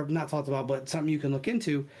 Or not talked about, but something you can look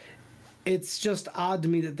into. It's just odd to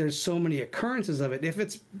me that there's so many occurrences of it. If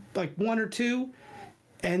it's like one or two,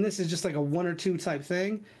 and this is just like a one or two type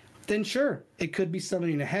thing, then sure, it could be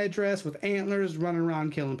somebody in a headdress with antlers running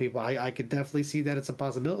around killing people. I could definitely see that it's a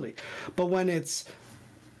possibility. But when it's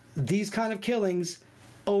these kind of killings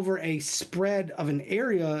over a spread of an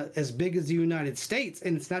area as big as the United States,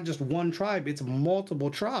 and it's not just one tribe, it's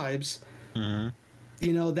multiple tribes,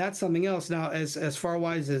 that's something else. Now, as far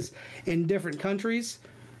wise as in different countries,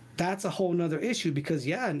 that's a whole nother issue because,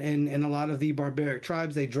 in a lot of the barbaric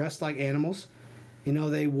tribes, they dressed like animals.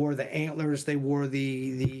 They wore the antlers, they wore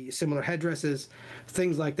the similar headdresses,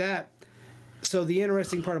 things like that. So the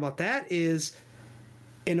interesting part about that is,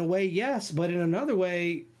 in a way, yes, but in another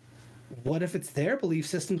way, what if it's their belief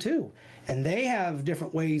system too? And they have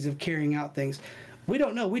different ways of carrying out things. We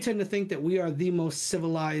don't know. We tend to think that we are the most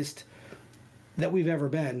civilized that we've ever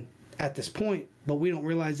been at this point, but we don't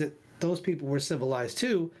realize that those people were civilized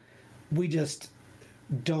too. We just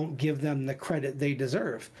don't give them the credit they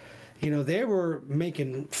deserve. They were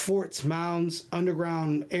making forts, mounds,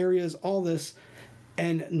 underground areas, all this,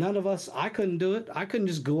 and none of us, I couldn't do it. I couldn't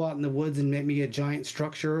just go out in the woods and make me a giant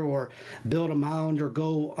structure or build a mound or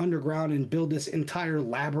go underground and build this entire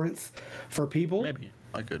labyrinth for people. Maybe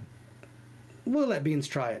I could. We'll let Beans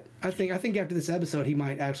try it. I think after this episode, he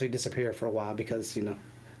might actually disappear for a while because,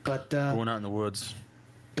 but going out in the woods.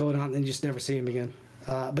 Going out and then just never see him again.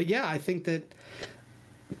 But yeah, I think that.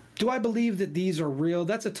 Do I believe that these are real?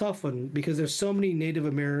 That's a tough one because there's so many Native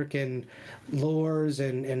American lores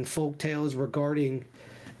and folk tales regarding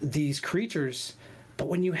these creatures. But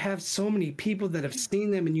when you have so many people that have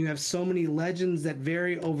seen them and you have so many legends that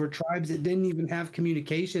vary over tribes that didn't even have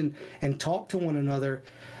communication and talk to one another,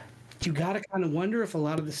 you got to kind of wonder if a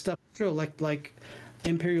lot of this stuff is true. Like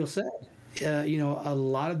Imperial said, a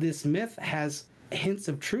lot of this myth has hints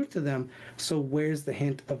of truth to them. So where's the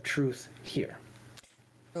hint of truth here?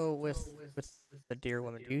 So with the deer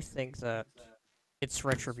woman, do you think that it's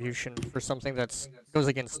retribution for something that's goes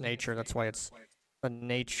against nature? That's why it's a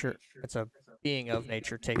being of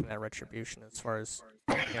nature taking that retribution as far as,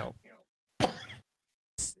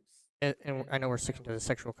 and I know we're sticking to the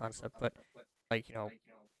sexual concept, but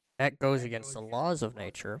that goes against the laws of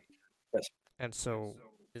nature. Yes. And so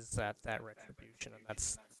is that retribution, and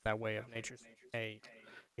that's that way of nature saying, hey,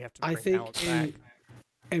 you have to bring balance back.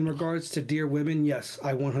 In regards to dear women, yes,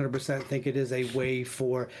 I 100% think it is a way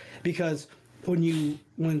because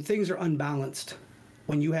when things are unbalanced,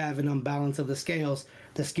 when you have an unbalance of the scales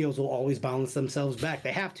will always balance themselves back.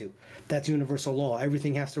 They have to. That's universal law.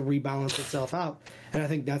 Everything has to rebalance itself out. And I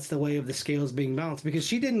think that's the way of the scales being balanced because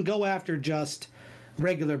she didn't go after just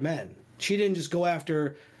regular men. She didn't just go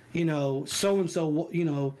after,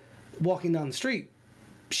 so-and-so, walking down the street.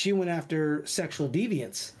 She went after sexual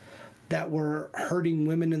deviants that were hurting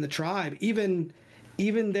women in the tribe, even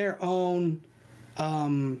their own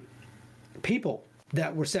people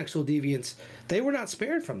that were sexual deviants. They were not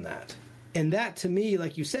spared from that. And that, to me,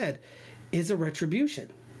 like you said, is a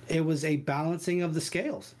retribution. It was a balancing of the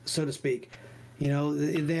scales, so to speak. There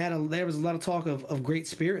was a lot of talk of great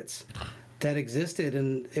spirits that existed,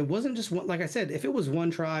 and it wasn't just one. Like I said, if it was one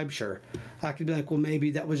tribe, sure, I could be like, well, maybe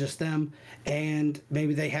that was just them, and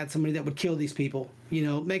maybe they had somebody that would kill these people.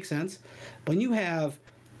 Makes sense. When you have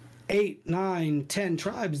 8, 9, 10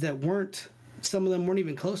 tribes that some of them weren't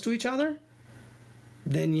even close to each other,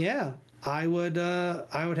 then yeah, I would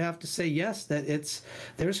have to say yes, that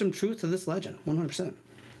there's some truth to this legend, 100%.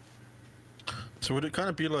 So would it kind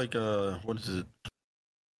of be like what is it?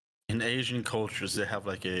 In Asian cultures, they have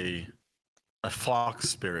like a fox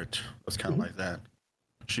spirit. That's kind of like that.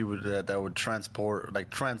 She would that would transport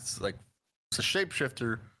it's a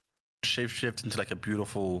shapeshifter, shapeshift into like a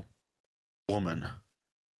beautiful woman.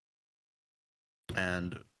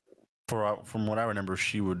 And from what I remember,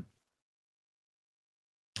 she would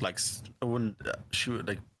like when she would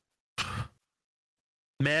like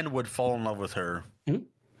men would fall in love with her.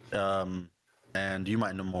 And you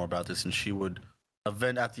might know more about this, and she would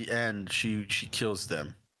event at the end she kills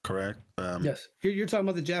them, correct? Yes. You're talking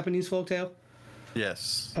about the Japanese folktale?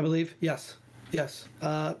 Yes. I believe. Yes.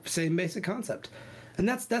 Same basic concept. And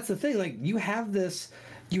that's the thing. Like you have these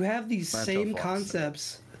same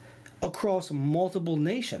concepts across multiple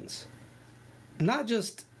nations. Not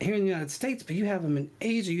just here in the United States, but you have them in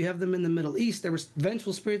Asia, you have them in the Middle East. There were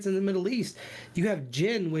vengeful spirits in the Middle East. You have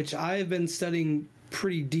jinn, which I've been studying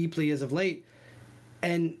pretty deeply as of late,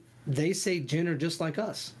 and they say jinn are just like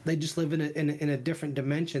us. They just live in a different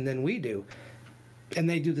dimension than we do. And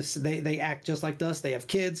they do this, they act just like us. They have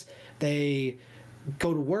kids, they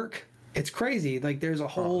go to work. It's crazy. Like there's a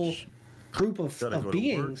whole group of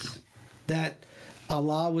beings that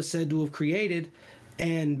Allah was said to have created,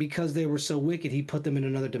 and because they were so wicked, he put them in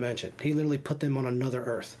another dimension. He literally put them on another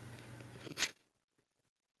earth.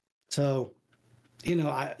 So,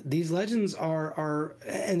 these legends are,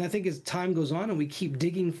 and I think as time goes on and we keep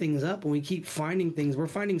digging things up and we keep finding things, we're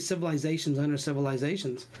finding civilizations under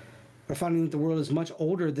civilizations. We're finding that the world is much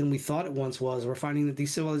older than we thought it once was. We're finding that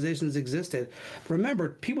these civilizations existed. Remember,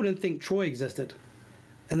 people didn't think Troy existed.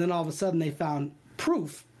 And then all of a sudden they found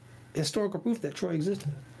proof, historical proof that Troy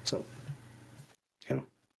existed. So,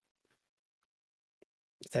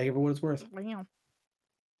 take it for what it's worth. Wow.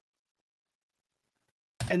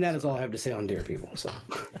 And that is all I have to say on Deer People. So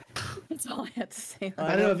That's all I had to say.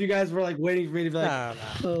 I don't know if you guys were like waiting for me to be like.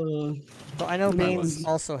 No. So I know Maine's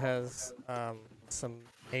also has some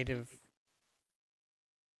native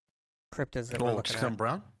cryptids that we're looking at.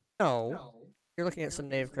 Brown? No, you're looking at some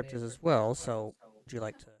native cryptids as well. So would you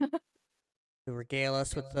like to regale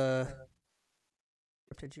us with the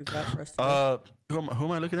cryptid you got for us today? Who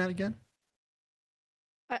am I looking at again?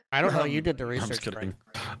 I don't know. You did the I'm just research, kidding.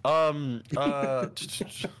 Frank.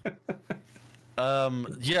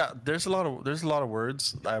 Yeah, there's a lot of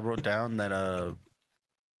words I wrote down that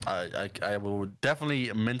I will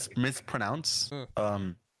definitely mispronounce.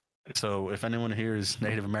 So if anyone here is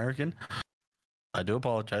Native American, I do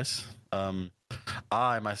apologize.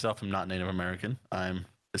 I myself am not Native American. I'm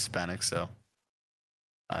Hispanic, so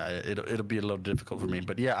it'll be a little difficult for me.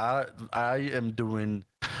 But yeah, I am doing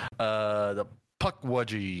the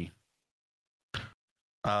Pukwudgie,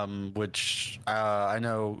 which I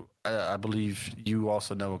know. I believe you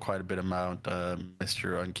also know quite a bit about,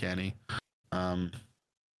 Mr. Uncanny. And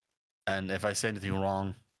if I say anything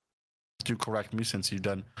wrong, do correct me since you've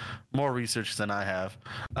done more research than I have.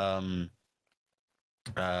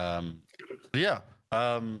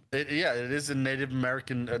 It is a Native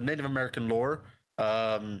American lore.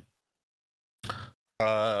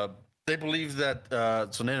 They believe that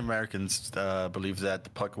so Native Americans believe that the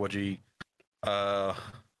Pukwudgie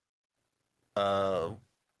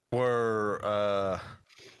were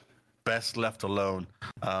best left alone.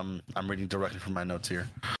 I'm reading directly from my notes here.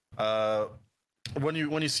 When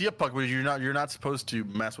you see a Pukwudgie, you're not supposed to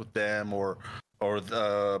mess with them, or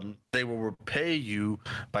they will repay you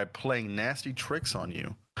by playing nasty tricks on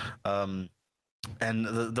you. And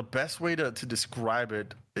the best way to describe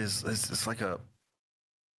it is it's like a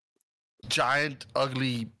giant,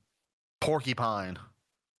 ugly porcupine.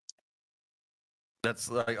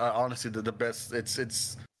 That's like honestly the best.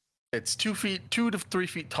 It's 2 to 3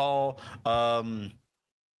 feet tall.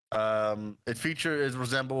 It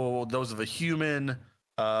resembles those of a human,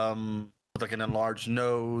 with like an enlarged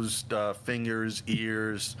nose, fingers,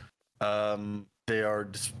 ears. Their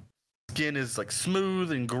skin is like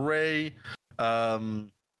smooth and gray.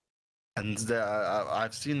 And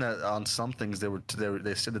I've seen that on some things they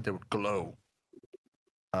said that they would glow.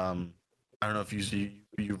 I don't know if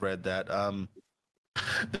you read that.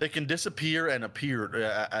 They can disappear and appear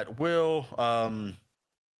at will.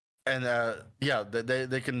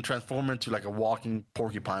 They can transform into like a walking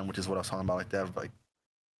porcupine, which is what I was talking about. Like they have like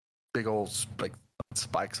big old like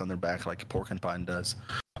spikes on their back, like a porcupine does.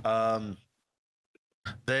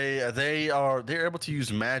 They're able to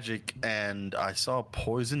use magic, and I saw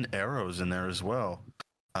poison arrows in there as well.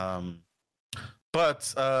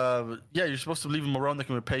 But you're supposed to leave them around. They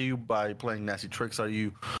can repay you by playing nasty tricks on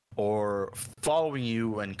you, or following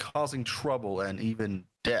you and causing trouble and even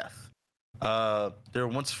death. They were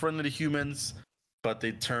once friendly to humans, but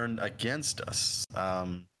they turned against us.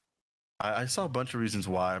 I saw a bunch of reasons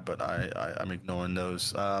why, but I'm ignoring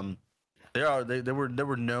those. They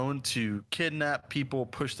were known to kidnap people,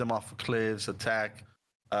 push them off of cliffs, attack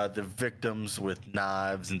the victims with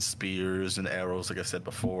knives and spears and arrows, like I said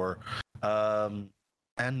before, and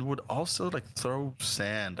would also like throw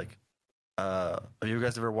sand. Like, have you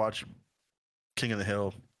guys ever watched King of the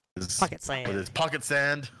Hill? Pocket sand. With his pocket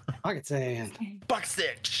sand. Pocket sand. Pocket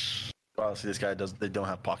stick. Well, see, this guy does. They don't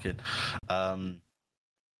have pocket. But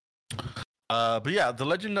yeah, the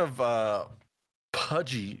legend of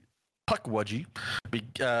Puckwudgie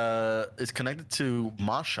is connected to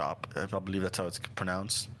Moshop, if I believe that's how it's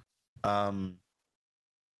pronounced.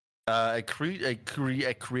 A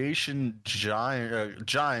creation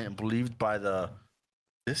giant believed by the.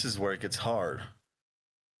 This is where it gets hard.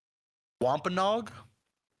 Wampanoag.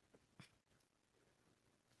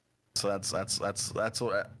 So that's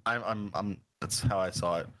what I'm that's how I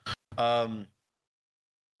saw it. To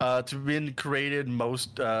been created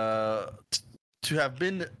most to have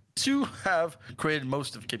created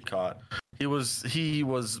most of Cape Cod. He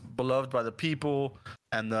was beloved by the people,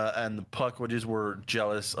 and the Puckwudgies were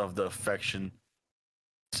jealous of the affection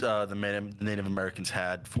the Native Americans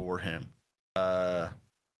had for him.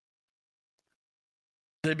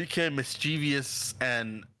 They became mischievous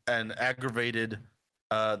and aggravated.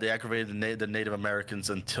 They aggravated the Native Americans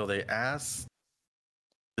until they asked.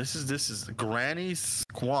 This is Granny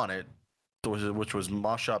Squannet, which was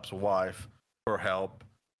Moshop's wife, for help.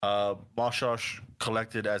 Moshosh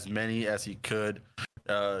collected as many as he could.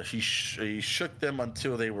 He shook them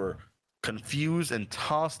until they were confused and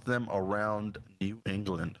tossed them around New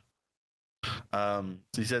England. So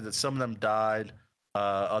he said that some of them died,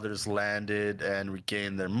 others landed and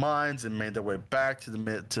regained their minds and made their way back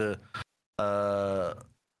to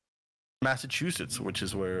Massachusetts, which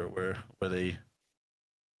is where they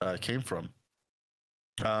came from.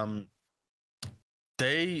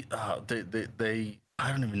 They I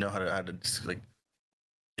don't even know how to like.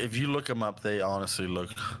 If you look them up, they honestly look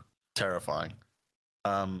terrifying.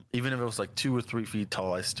 Even if it was like 2 or 3 feet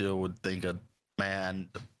tall, I still would think a man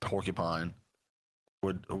porcupine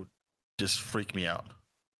would just freak me out.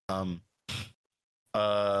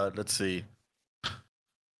 Let's see.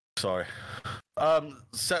 Sorry.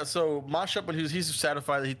 So Moshop, when he's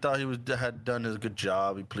satisfied that he thought had done a good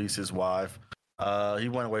job, he pleased his wife. He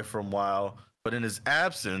went away for a while, but in his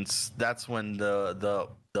absence, that's when the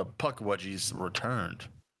Puckwudgies returned.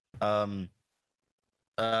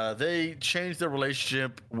 They changed their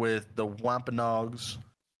relationship with the Wampanoags.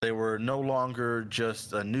 They were no longer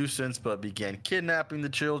just a nuisance, but began kidnapping the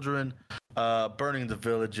children, burning the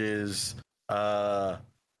villages.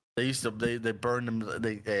 They burned them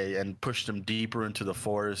and pushed them deeper into the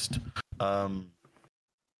forest.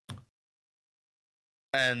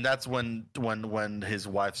 And that's when his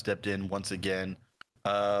wife stepped in once again.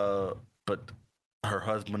 But her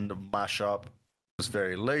husband, Moshop, was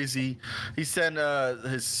very lazy. He sent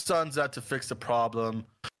his sons out to fix the problem.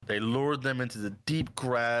 They lured them into the deep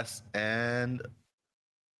grass and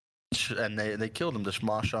they killed them. The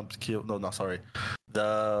Moshops killed. No, sorry.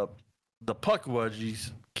 The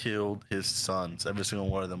Puckwudgies killed his sons, every single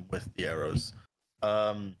one of them, with the arrows.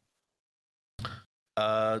 And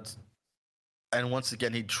once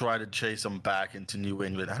again, he tried to chase them back into New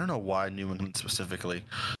England. I don't know why New England specifically,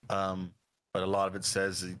 but a lot of it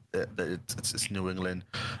says that it's New England.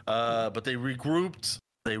 But they regrouped.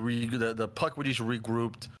 The Puckwudgies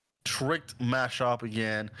regrouped, tricked Moshop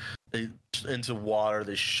again into water.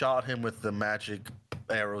 They shot him with the magic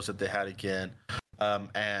arrows that they had again.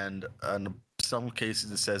 And in some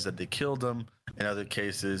cases, it says that they killed him. In other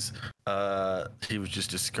cases, he was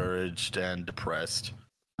just discouraged and depressed.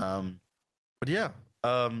 But yeah,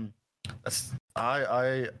 I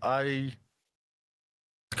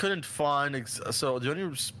couldn't find. So the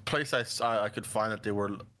only place I could find that they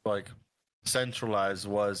were like centralized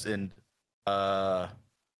was in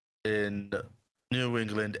New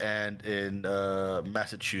England and in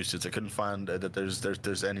Massachusetts. I couldn't find that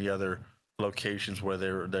there's any other locations where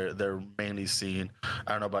they're mainly seen.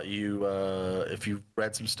 I don't know about you, if you've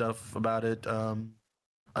read some stuff about it,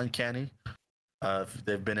 Uncanny, if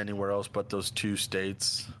they've been anywhere else but those 2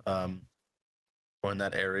 states, or in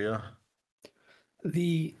that area.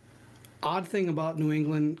 The odd thing about New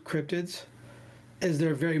England cryptids is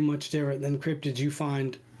they're very much different than cryptids you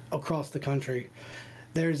find across the country.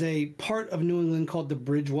 There's a part of New England called the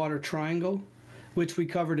Bridgewater Triangle, which we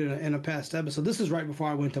covered in a past episode. This is right before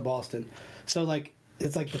I went to Boston. So like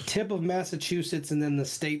it's like the tip of Massachusetts and then the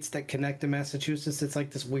states that connect to Massachusetts. It's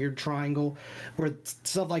like this weird triangle where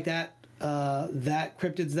stuff like that, that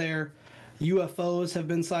cryptids there. UFOs have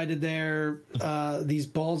been sighted there. These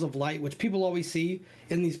balls of light, which people always see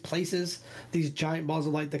in these places, these giant balls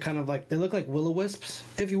of light that kind of like, they look like will-o-wisps,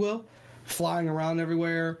 if you will, flying around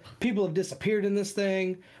everywhere. People have disappeared in this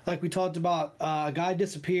thing. Like we talked about, a guy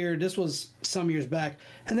disappeared. This was some years back,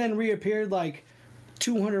 and then reappeared like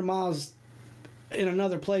 200 miles in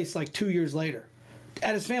another place like 2 years later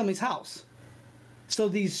at his family's house. So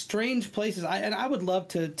these strange places, I would love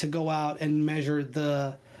to go out and measure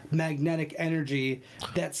the magnetic energy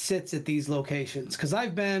that sits at these locations, because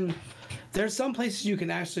there's some places you can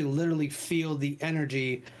actually literally feel the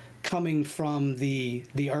energy coming from the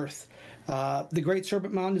earth. The Great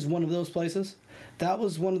Serpent Mound is one of those places. That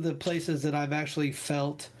was one of the places that I've actually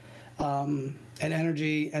felt an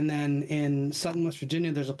energy. And then in Sutton, West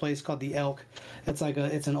Virginia, there's a place called the Elk.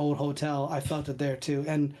 It's an old hotel. I felt it there too.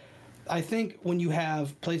 And I think when you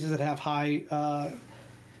have places that have high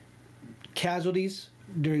casualties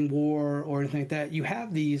during war or anything like that, you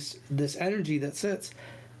have this energy that sits.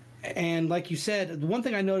 And like you said, the one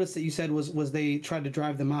thing I noticed that you said was they tried to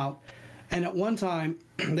drive them out. And at one time,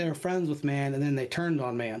 they were friends with man, and then they turned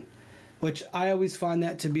on man, which I always find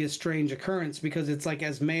that to be a strange occurrence, because it's like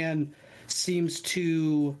as man seems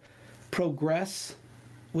to progress,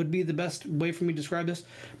 would be the best way for me to describe this,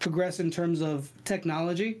 progress in terms of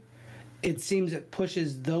technology, it seems it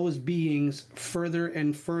pushes those beings further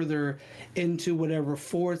and further into whatever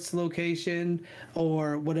forest location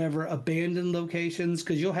or whatever abandoned locations,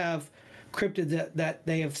 because you'll have cryptids that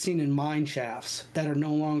they have seen in mine shafts that are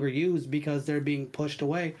no longer used because they're being pushed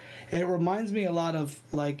away. And it reminds me a lot of,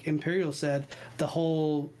 like Imperial said, the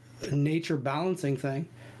whole nature balancing thing.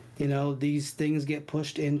 You know, these things get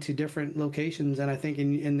pushed into different locations, and I think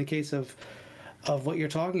in the case of what you're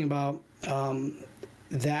talking about,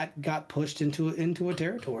 that got pushed into a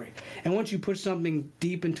territory. And once you push something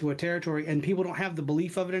deep into a territory and people don't have the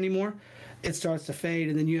belief of it anymore, it starts to fade,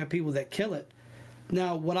 and then you have people that kill it.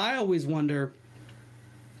 Now, what I always wonder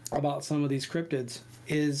about some of these cryptids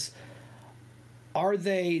is, are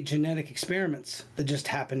they genetic experiments that just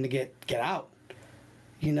happen to get out?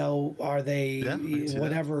 You know, are they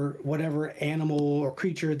whatever animal or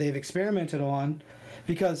creature they've experimented on?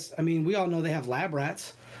 Because, I mean, we all know they have lab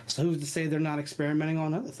rats, so who's to say they're not experimenting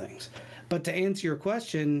on other things? But to answer your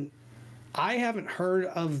question, I haven't heard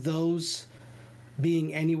of those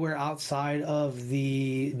being anywhere outside of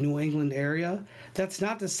the New England area. That's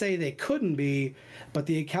not to say they couldn't be, but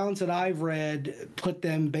the accounts that I've read put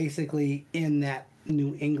them basically in that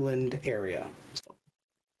New England area.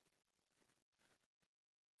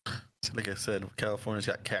 So like I said, California's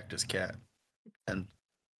got Cactus Cat and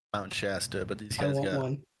Mount Shasta, but these guys got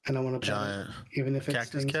one, and I want to giant pet it, even if it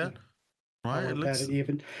Cactus stings Cat. me. Why I it want to pet looks?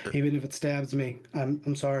 it, even if it stabs me.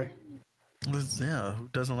 I'm sorry. Yeah, who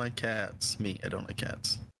doesn't like cats? Me, I don't like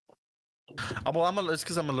cats. It's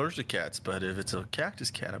because I'm allergic to cats. But if it's a cactus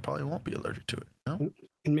cat, I probably won't be allergic to it. No.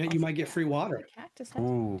 And you might get free water. Cactus has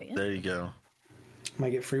Ooh, fan. there you go. Might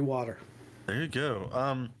get free water. There you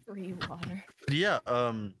go. Free water. Yeah.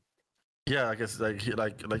 Yeah. I guess like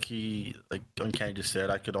Uncanny just said,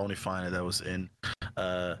 I could only find it that was in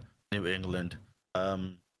New England.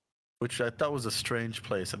 Which I thought was a strange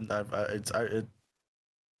place. I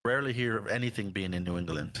rarely hear of anything being in New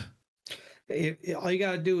England. All you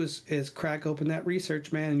gotta do is crack open that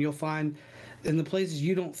research, man, and you'll find in the places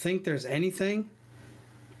you don't think there's anything,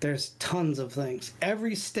 there's tons of things.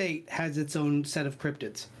 Every state has its own set of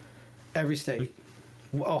cryptids. Every state.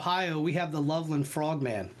 Ohio, we have the Loveland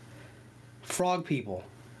Frogman. Frog people.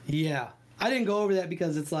 Yeah. I didn't go over that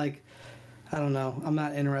because it's like, I don't know. I'm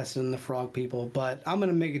not interested in the frog people, but I'm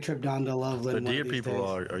gonna make a trip down to Loveland. The deer people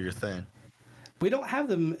are your thing. We don't have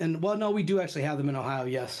them no, we do actually have them in Ohio.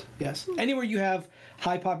 Yes. Anywhere you have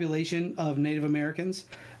high population of Native Americans,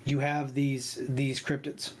 you have these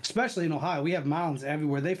cryptids. Especially in Ohio, we have mounds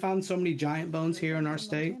everywhere. They found so many giant bones here in our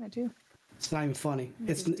state. Montana too. It's not even funny.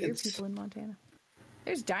 There's deer people in Montana.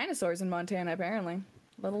 There's dinosaurs in Montana apparently.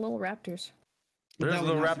 Little raptors. There's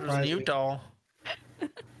little raptors in Utah.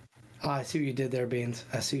 I see what you did there, Beans.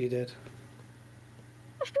 I see what you did.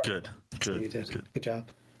 Good. You did. Good job.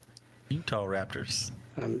 Utah Raptors.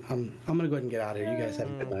 I'm gonna go ahead and get out of here. You guys have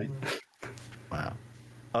a good night. Wow.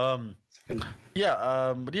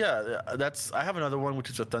 That's. I have another one, which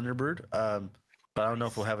is a Thunderbird. But I don't know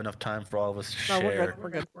if we'll have enough time for all of us to share. We're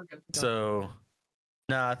good. So,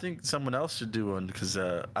 I think someone else should do one because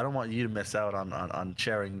I don't want you to miss out on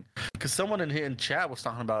sharing. Because someone in here in chat was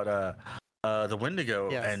talking about the Wendigo,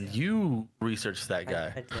 and you researched that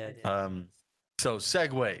guy. I did. Yeah. So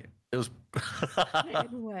segue. It was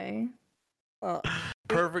Way. Well,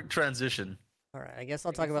 perfect transition. all right. I guess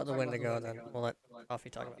I'll talk about the Wendigo, and then we'll let Coffee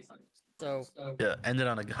talk about it. So, Yeah, ended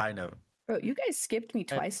on a high note. Bro, you guys skipped me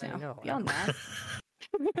twice I now. know. Beyond that.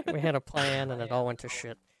 we had a plan, and it all went to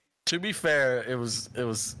shit. To be fair, it was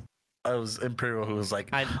Imperial who was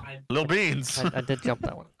like, Little Beans. I did jump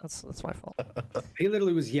that one. That's my fault. He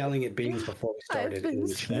literally was yelling at Beans before we I've started.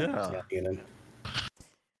 been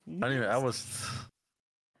Anyway, I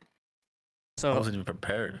So, wasn't even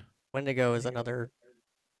prepared. Wendigo is another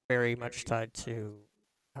very much tied to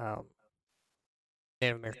um,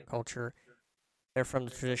 Native American culture. They're from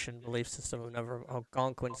the tradition and belief system of number of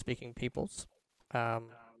Algonquin-speaking peoples.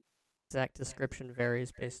 Exact description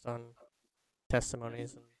varies based on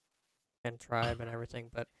testimonies and tribe and everything,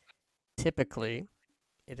 but typically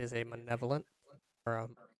it is a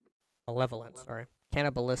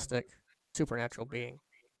cannibalistic, supernatural being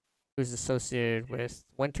who's associated with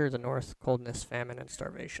winter, the north, coldness, famine, and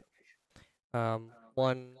starvation.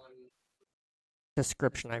 One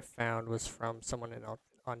description I found was from someone in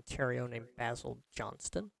Ontario named Basil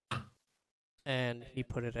Johnston, and he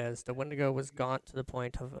put it as the Wendigo was gaunt to the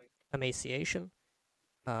point of emaciation.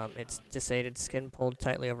 Its disated skin pulled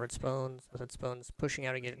tightly over its bones, with its bones pushing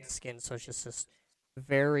out against its skin, so it's just this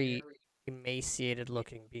very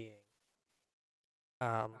emaciated-looking being.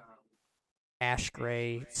 Ash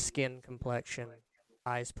gray skin complexion,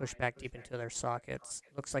 eyes pushed back deep into their sockets.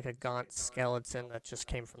 Looks like a gaunt skeleton that just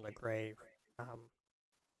came from the grave.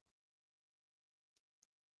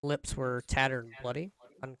 Lips were tattered and bloody,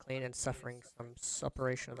 unclean and suffering from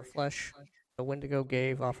suppuration of the flesh. The Wendigo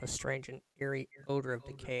gave off a strange and eerie odor of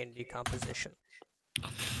decay and decomposition.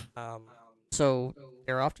 So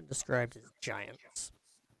they're often described as giants,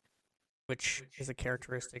 which is a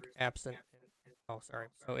characteristic absent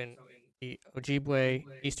So in the Ojibwe,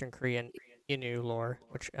 Eastern Korean, Innu lore,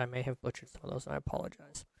 which I may have butchered some of those, and I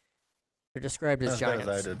apologize. They're described as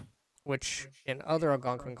giants, which in other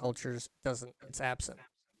Algonquin cultures it's absent.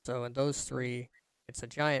 So in those three, it's a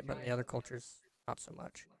giant, but in the other cultures, not so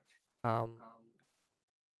much.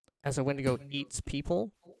 As a Wendigo eats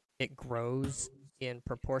people, it grows in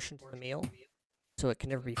proportion to the meal, so it can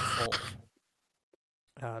never be full.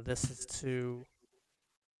 This is to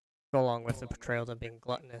go along with the portrayal of them being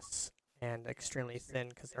gluttonous and extremely thin,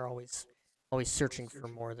 because they're always searching for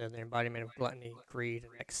more. They're the embodiment of gluttony, greed,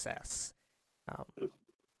 and excess.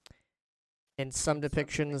 In some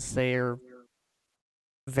depictions, they're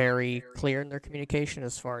very clear in their communication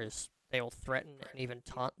as far as they will threaten and even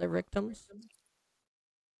taunt their victims.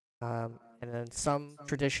 And then some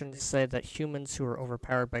traditions say that humans who are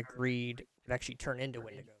overpowered by greed would actually turn into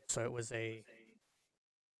Wendigo. So it was a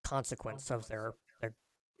consequence of their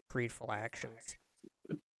greedful actions.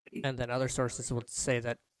 And then other sources would say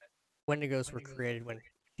that Wendigos were created when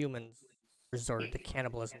humans resorted to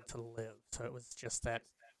cannibalism to live. So it was just that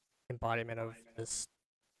embodiment of this,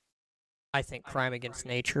 I think, crime against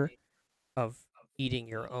nature of eating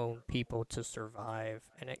your own people to survive,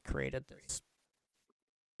 and it created this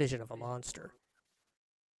vision of a monster.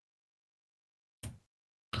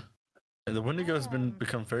 And the Wendigo has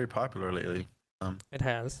become very popular lately. It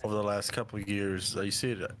has. Over the last couple of years. You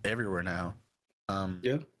see it everywhere now.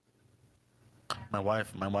 Yeah. My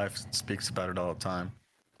wife speaks about it all the time.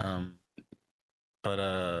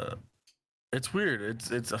 But it's weird.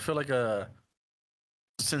 It's I feel like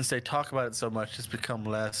since they talk about it so much, it's become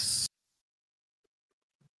less.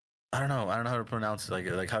 I don't know how to pronounce it,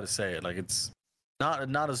 like how to say it. Like it's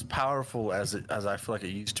not as powerful as I feel like it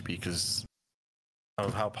used to be because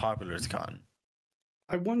of how popular it's gotten.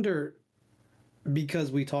 I wonder,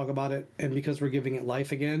 because we talk about it and because we're giving it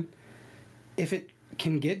life again, if it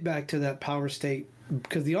can get back to that power state,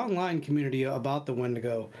 because the online community about the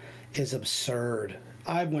Wendigo is absurd.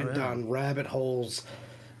 I went down rabbit holes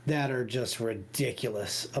that are just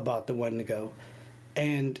ridiculous about the Wendigo.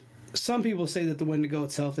 And some people say that the Wendigo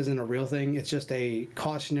itself isn't a real thing. It's just a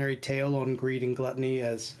cautionary tale on greed and gluttony,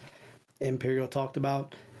 as Imperial talked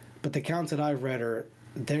about. But the accounts that I've read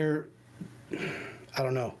they're I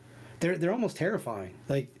don't know. They're almost terrifying.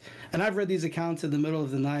 Like, and I've read these accounts in the middle of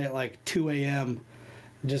the night at like 2 a.m.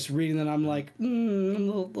 Just reading them, I'm like, I'm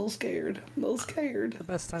a little scared. A little scared. The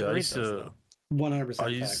best time to read those,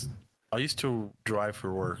 100%. I used to drive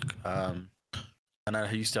for work, and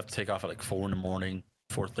I used to have to take off at like 4 in the morning,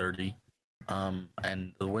 4:30.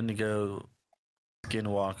 And the Wendigo,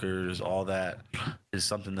 Skinwalkers, all that is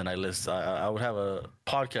something that I list. I would have a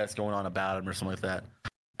podcast going on about them or something like that.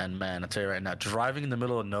 And man, I tell you right now, driving in the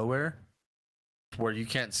middle of nowhere, where you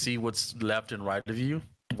can't see what's left and right of you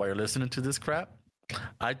while you're listening to this crap.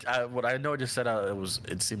 What I know I just said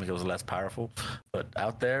it seemed like it was less powerful, but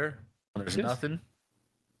out there when there's nothing,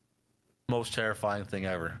 most terrifying thing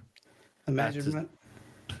ever. Imagine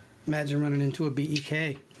running into a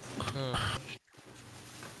BEK.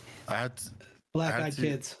 I had to, Black-eyed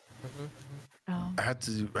kids. I had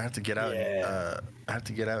to get out. I had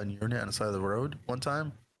to get out and urinate on the side of the road one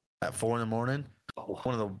time at 4 in the morning.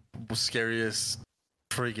 One of the scariest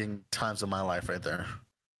freaking times of my life, right there.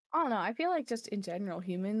 I don't know. I feel like just in general,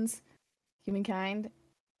 humankind,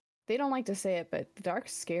 they don't like to say it, but the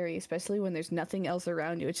dark's scary, especially when there's nothing else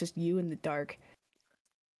around you. It's just you in the dark.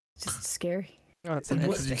 just scary. Oh, it's an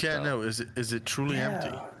Because you instinct, can't though. know. Is it truly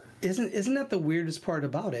empty? Isn't that the weirdest part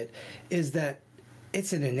about it? Is that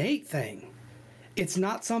it's an innate thing. It's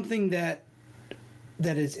not something that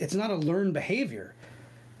is. It's not a learned behavior.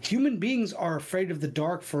 Human beings are afraid of the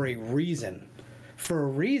dark for a reason. For a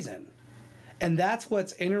reason. And that's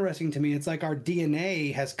what's interesting to me. It's like our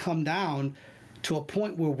DNA has come down to a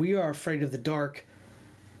point where we are afraid of the dark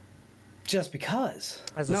just because.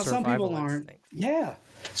 As a Now, some people survival aren't. instinct. Yeah.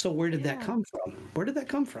 So where did that Yeah. come from? Where did that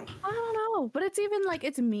come from? I don't know, but it's even like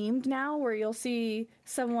it's memed now where you'll see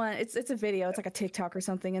someone. It's a video. It's like a TikTok or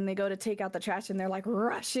something, and they go to take out the trash and they're like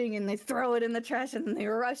rushing and they throw it in the trash and then they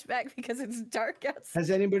rush back because it's dark outside.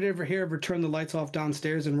 Has anybody ever turned the lights off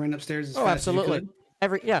downstairs and ran upstairs as Oh, fast as you absolutely.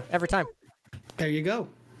 could? Every time. There you go.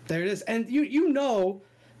 There it is. And you know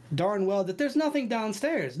darn well that there's nothing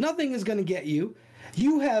downstairs. Nothing is going to get you.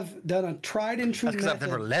 You have done a tried and true That's because I've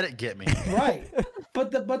method. never let it get me. Right. But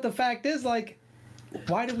the fact is, like,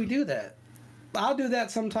 why do we do that? I'll do that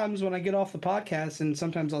sometimes when I get off the podcast, and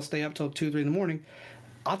sometimes I'll stay up till 2, 3 in the morning.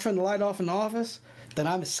 I'll turn the light off in the office, then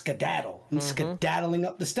I'm skedaddle. I'm skedaddling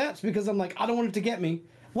up the steps because I'm like, I don't want it to get me.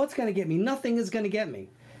 What's going to get me? Nothing is going to get me.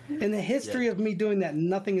 In the history of me doing that,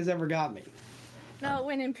 nothing has ever got me. No,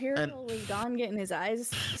 when Imperial was gone getting his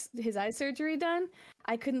eye surgery done,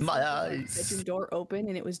 I couldn't My sleep with eyes. the bedroom door open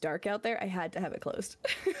and it was dark out there. I had to have it closed.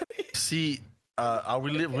 See,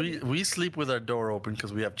 we sleep with our door open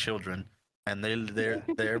because we have children, and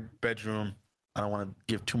their bedroom. I don't want to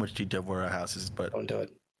give too much detail of where our house is, but Don't do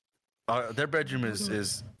it. their bedroom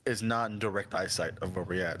is not in direct eyesight of where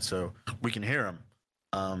we're at, so we can hear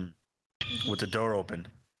them with the door open.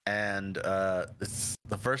 And it's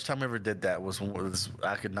the first time I ever did that was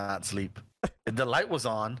I could not sleep. The light was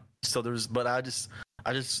on, so there was, but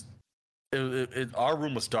our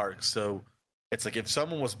room was dark, so it's like if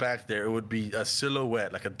someone was back there, it would be a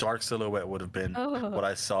silhouette, like a dark silhouette would have been what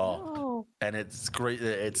I saw. Oh, And it's great.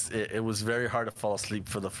 It was very hard to fall asleep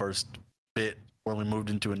for the first bit when we moved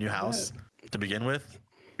into a new house to begin with.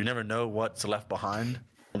 You never know what's left behind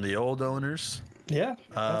from the old owners. Yeah.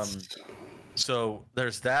 that's- So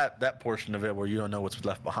there's that portion of it where you don't know what's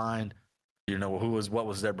left behind. You know what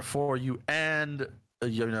was there before you, and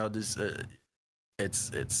this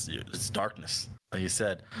it's darkness, like you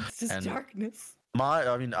said. it's just And darkness.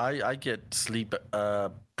 I get sleep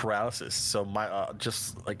paralysis, so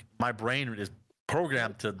my brain is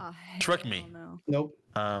programmed to trick me. No. Nope.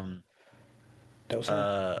 Um,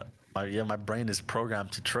 my brain is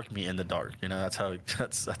programmed to trick me in the dark. You know, that's how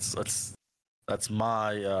that's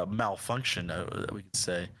my malfunction, we could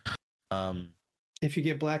say. If you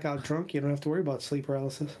get blackout drunk, you don't have to worry about sleep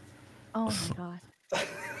paralysis. Oh my god.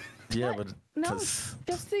 Yeah, What? but No, that's-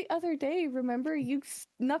 just the other day, remember you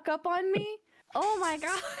snuck up on me? Oh my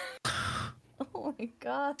god. Oh my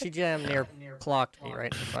god. She damn near clocked me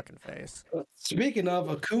right in the fucking face. Speaking of,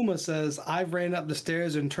 Akuma says, I ran up the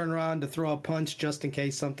stairs and turned around to throw a punch just in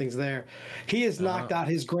case something's there. He has knocked out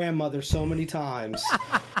his grandmother so many times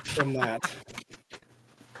from that.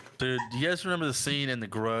 Dude, do you guys remember the scene in The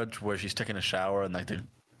Grudge where she's taking a shower and like the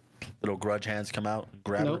little grudge hands come out and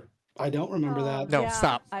grab Nope. I don't remember that. No,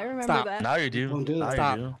 stop. I remember Stop. her? that. Now you do. Don't do that. Now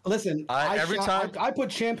Stop. you do. Listen, Every time- I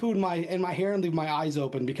put shampoo in my hair and leave my eyes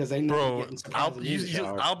open because they know I'm Bro, getting surprised in music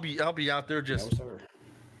showers. I'll be out there No, just sir.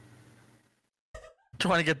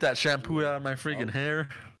 trying to get that shampoo out of my freaking hair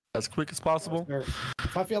as quick as possible. Sir.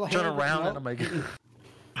 If I feel a Turn hair, around no, and I'm like,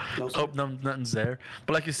 no, sir. hope nothing's there.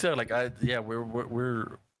 But like you said, like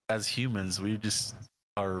we're as humans, we just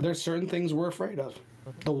are. There's certain things we're afraid of.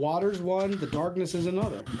 The water's one, the darkness is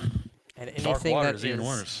another. And Dark anything water that is even is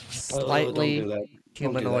worse. slightly Don't do that. Don't do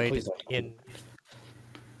that. humanoid Please don't.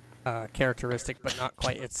 in characteristic, but not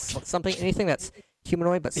quite. It's anything that's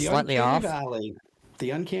humanoid but The slightly Uncanny off. Valley. The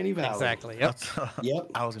Uncanny Valley. Exactly. Yep. Yep.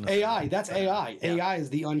 I was gonna say AI. That's AI. AI is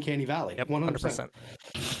the Uncanny Valley. Yep. 100%.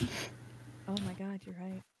 100%. Oh my god, you're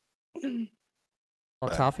right. Well,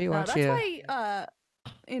 Toffee, why No, don't that's you? why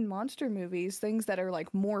in monster movies, things that are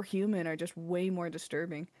like more human are just way more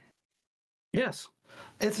disturbing. Yes.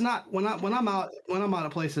 It's not when I'm out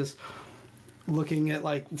of places looking at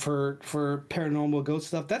like for paranormal ghost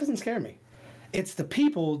stuff, that doesn't scare me. It's the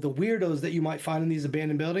people, the weirdos that you might find in these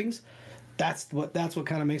abandoned buildings. That's what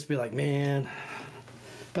kind of makes me like, man.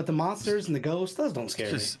 But the monsters and the ghosts, those don't scare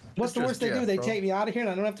me. What's it's the worst they just do? They bro. take me out of here and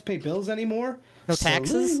I don't have to pay bills anymore. No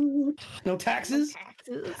taxes? No taxes?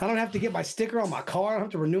 I don't have to get my sticker on my car. I don't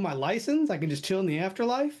have to renew my license. I can just chill in the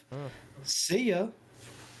afterlife. See ya.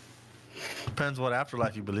 Depends what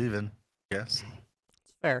afterlife you believe in. Yes.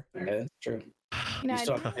 Fair. Yeah, that's true. You know, You I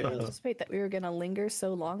still didn't have to pay bills. anticipate that we were gonna linger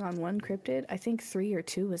so long on one cryptid. I think 3 or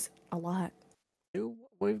 2 was a lot.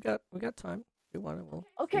 we've got time. We want to. We'll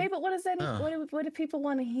Okay, but what does that? Yeah. What do people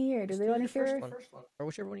want to hear? Do they want to hear? first one, or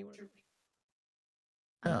whichever one you want.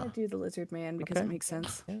 I'm Yeah. gonna do the lizard man because Okay. it makes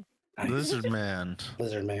sense. Lizard Man.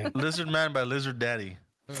 Lizard Man Lizard Man by Lizard Daddy.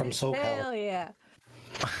 from SoCal. Hell yeah!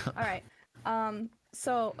 All right.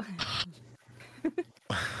 So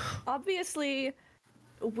obviously,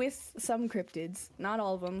 with some cryptids, not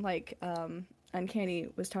all of them, like Uncanny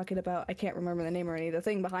was talking about. I can't remember the name already. The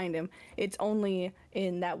thing behind him. It's only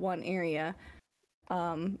in that one area.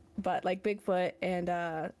 But like Bigfoot and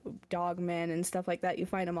Dogmen and stuff like that, you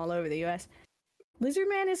find them all over the U.S. Lizard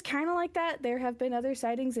Man is kind of like that. There have been other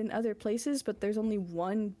sightings in other places, but there's only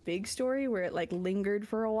one big story where it like lingered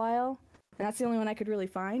for a while, and that's the only one I could really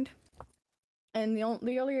find. And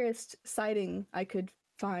the earliest sighting I could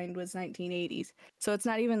find was 1980s, so it's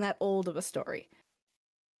not even that old of a story.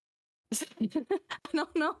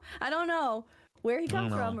 I don't know where he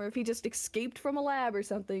come from, or if he just escaped from a lab or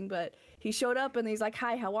something, but he showed up and he's like,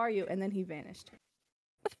 "Hi, how are you?" and then he vanished.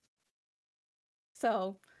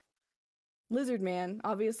 So, Lizard Man,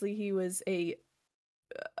 obviously he was a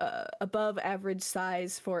above average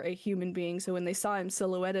size for a human being, so when they saw him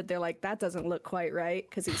silhouetted, they're like, that doesn't look quite right,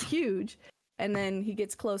 because he's huge. And then he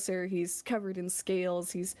gets closer, he's covered in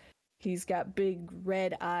scales, he's got big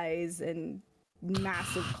red eyes and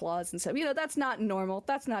massive claws and stuff. You know, that's not normal,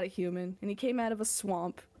 that's not a human. And he came out of a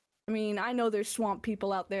swamp. I mean, I know there's swamp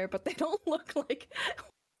people out there, but they don't look like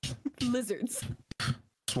lizards.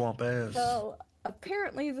 Swamp ass. So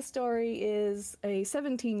apparently the story is a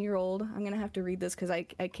 17-year-old. I'm gonna have to read this because I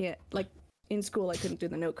can't, like, in school I couldn't do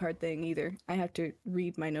the note card thing either. I have to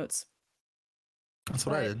read my notes. That's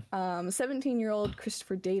what I did. 17-year-old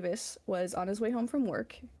Christopher Davis was on his way home from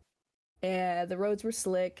work. And the roads were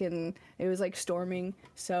slick and it was like storming,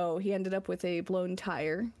 so he ended up with a blown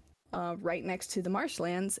tire right next to the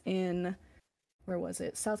marshlands in, where was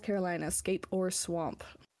it? South Carolina, Scape Ore Swamp.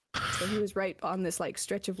 So he was right on this like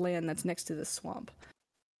stretch of land that's next to this swamp.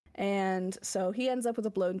 And so he ends up with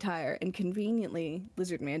a blown tire, and conveniently,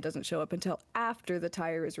 Lizard Man doesn't show up until after the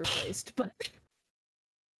tire is replaced, but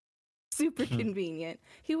super convenient.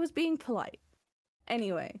 He was being polite.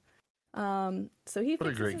 Anyway, so he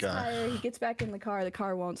fixes his tire, he gets back in the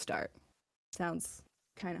car won't start. Sounds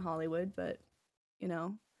kind of Hollywood, but you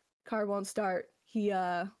know, car won't start. He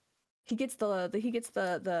gets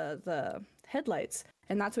the headlights,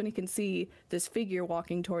 and that's when he can see this figure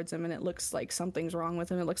walking towards him, and it looks like something's wrong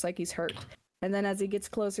with him. It looks like he's hurt. And then as he gets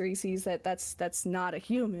closer, he sees that that's not a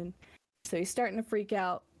human. So he's starting to freak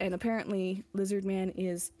out, and apparently Lizard Man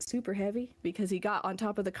is super heavy because he got on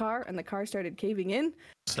top of the car and the car started caving in.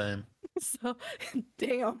 Same. So,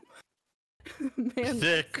 damn. Man,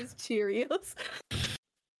 Thick. his Cheerios.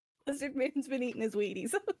 Lizard Man's been eating his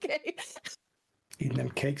Wheaties, okay? Eating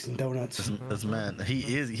them cakes and donuts. This man,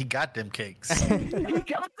 he got them cakes. He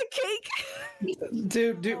got the cake!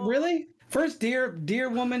 Dude, really? First deer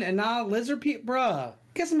woman, and now lizard people? Bruh,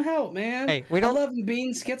 get some help, man. Hey, we don't- I love you,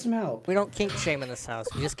 Beans. Get some help. We don't kink shame in this house.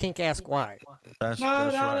 We just kink ask why. That's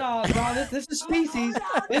No. This is species.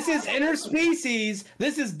 This is interspecies.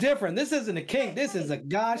 This is different. This isn't a kink. This is a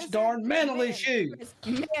gosh darn mental issue.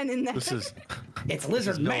 Man in that. It's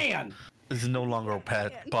lizard man. This is no longer a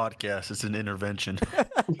podcast. It's an intervention.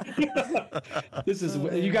 This is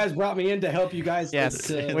you guys brought me in to help you guys. Yes,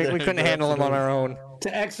 to we couldn't handle them on our own.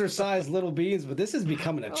 exercise little beans, but this is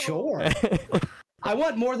becoming a chore. I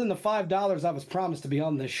want more than the $5 I was promised to be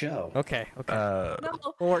on this show. Okay. No,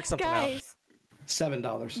 We'll work something guys,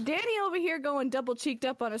 $7. Danny over here going double cheeked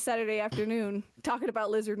up on a Saturday afternoon talking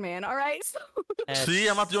about Lizard Man, alright? out. See,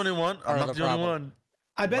 I'm not the only one. I'm part of not the the only problem. one.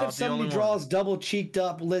 I bet Not if the somebody only draws double cheeked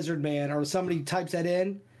up lizard man or somebody types that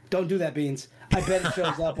in, don't do that, Beans. I bet it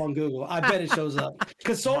shows up on Google. I bet it shows up.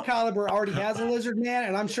 Because Soul Calibur already has a lizard man,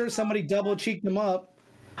 and I'm sure somebody double cheeked him up.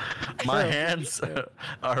 My hands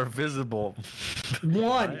are visible.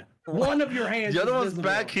 One of your hands. The other is one's visible.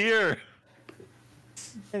 back here.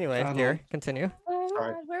 Anyway, dear, continue. Oh,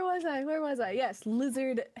 Sorry. God, where was I? Yes,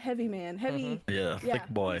 Lizard Heavy Man. Heavy. Yeah, thick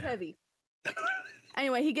boy. he's heavy.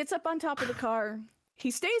 Anyway, he gets up on top of the car. He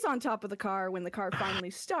stays on top of the car when the car finally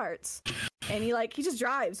starts. And he just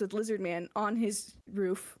drives with Lizard Man on his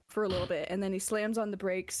roof for a little bit. And then he slams on the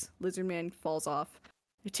brakes. Lizard Man falls off.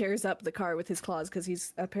 He tears up the car with his claws because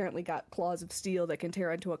he's apparently got claws of steel that can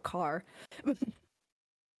tear into a car.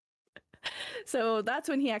 So that's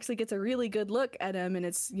when he actually gets a really good look at him, and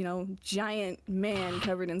it's, giant man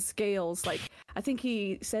covered in scales. Like, I think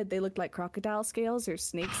he said they looked like crocodile scales or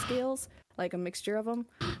snake scales, like a mixture of them.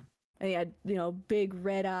 And he had, big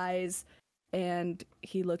red eyes, and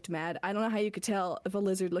he looked mad. I don't know how you could tell if a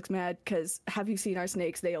lizard looks mad, because have you seen our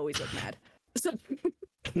snakes? They always look mad. So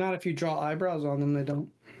Not if you draw eyebrows on them, they don't.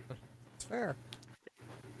 It's fair.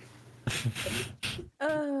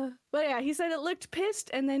 But yeah, he said it looked pissed,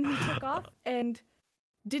 and then he took off and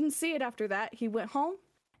didn't see it after that. He went home,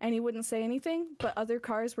 and he wouldn't say anything, but other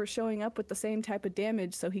cars were showing up with the same type of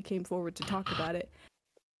damage, so he came forward to talk about it.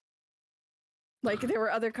 Like, there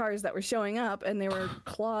were other cars that were showing up, and there were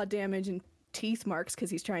claw damage and teeth marks because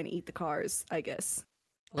he's trying to eat the cars, I guess.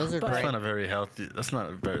 Lizard But- That's brain. not a very healthy. That's not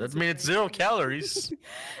a very. I mean, it's 0 calories.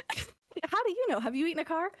 How do you know? Have you eaten a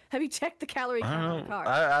car? Have you checked the calorie I count don't on know. a car?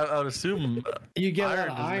 I would assume You get a lot iron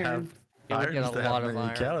of doesn't iron. have. You would Iron get a doesn't lot have of many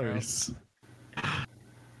iron, calories.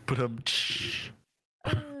 But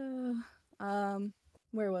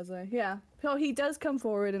Where was I? Yeah. So he does come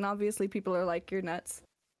forward, and obviously people are like, "You're nuts,"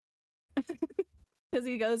 because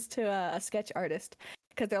he goes to a sketch artist.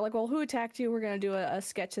 Because they're like, "Well, who attacked you? We're gonna do a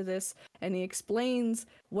sketch of this," and he explains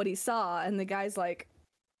what he saw, and the guy's like,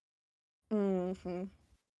 "Mm-hmm.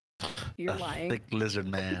 You're lying. thick lizard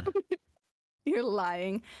man. You're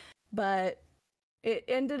lying," but it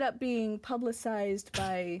ended up being publicized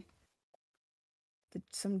by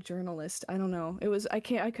some journalist. I don't know. It was I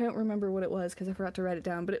can't remember what it was because I forgot to write it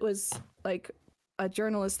down. But it was like a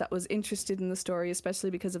journalist that was interested in the story, especially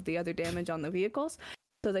because of the other damage on the vehicles.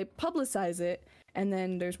 So they publicize it, and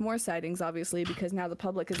then there's more sightings, obviously, because now the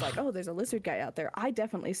public is like, "Oh, there's a lizard guy out there. I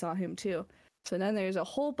definitely saw him too." So then there's a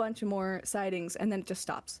whole bunch of more sightings, and then it just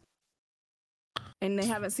stops. And they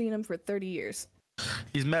haven't seen him for 30 years.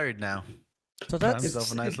 He's married now. So Found that's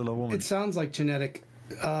himself a nice little woman. It sounds like genetic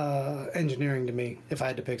engineering to me, if I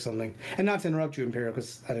had to pick something. And not to interrupt you, Imperial,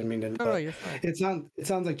 because I didn't mean to. no, but you're fine. it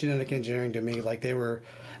sounds like genetic engineering to me. Like they were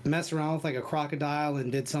messing around with like a crocodile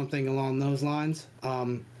and did something along those lines.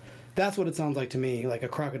 That's what it sounds like to me, like a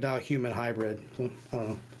crocodile-human hybrid. I don't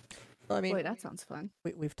know. Well, I mean, Boy, that sounds fun.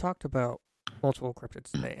 we've talked about multiple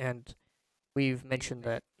cryptids today, and we've mentioned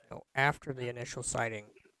that after the initial sighting,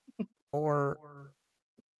 more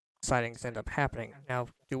sightings end up happening. Now,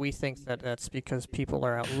 do we think that that's because people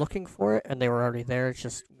are out looking for it and they were already there? It's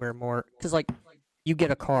just we're more because like you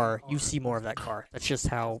get a car, you see more of that car. That's just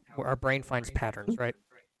how our brain finds patterns, right?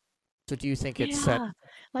 So do you think it's that?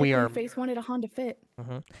 Like we when are- Faith wanted a Honda Fit.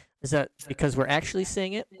 Is that because we're actually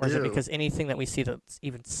seeing it, or is it Ew. because anything that we see that's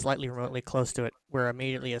even slightly remotely close to it, we're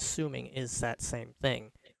immediately assuming is that same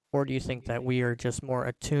thing? Or do you think that we are just more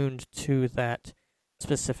attuned to that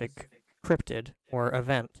specific cryptid or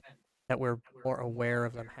event, that we're more aware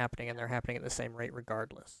of them happening and they're happening at the same rate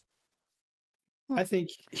regardless? I think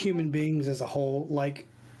human beings as a whole like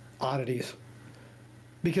oddities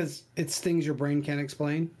because it's things your brain can't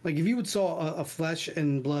explain. Like if you would saw a flesh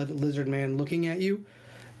and blood lizard man looking at you,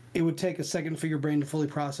 it would take a second for your brain to fully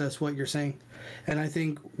process what you're saying. And I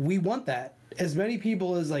think we want that. As many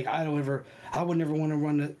people as like I would never want to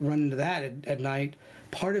run into that at night.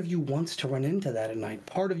 Part of you wants to run into that at night.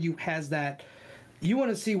 Part of you has that. You want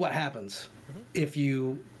to see what happens if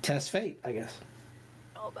you test fate, I guess.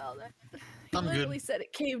 All about that. He I'm good. literally said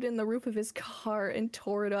it caved in the roof of his car and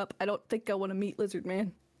tore it up. I don't think I want to meet Lizard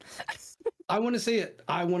Man. I want to see it.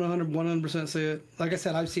 I want to 100% see it. Like I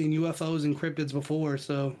said, I've seen UFOs and cryptids before,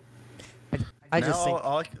 so I just think.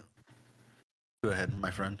 Go ahead,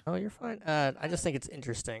 my friend. Oh, you're fine. I just think it's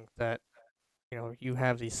interesting that you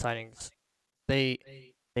have these sightings. They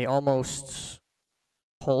almost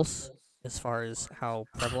pulse as far as how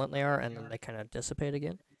prevalent they are, and then they kind of dissipate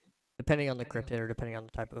again, depending on the cryptid or depending on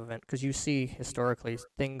the type of event. Because you see historically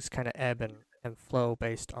things kind of ebb and flow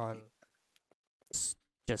based on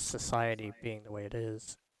just society being the way it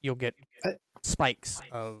is. You'll get spikes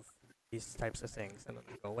of these types of things, and then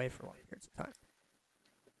they go away for long periods of time.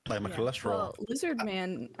 Like my Yeah. cholesterol. Well, Lizard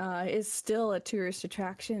Man is still a tourist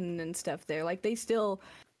attraction and stuff there. Like, they still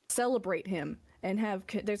celebrate him and have...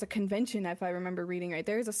 there's a convention, if I remember reading right.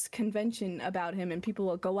 There's a convention about him, and people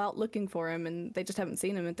will go out looking for him, and they just haven't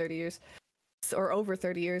seen him in 30 years. Or over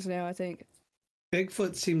 30 years now, I think.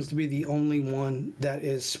 Bigfoot seems to be the only one that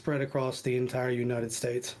is spread across the entire United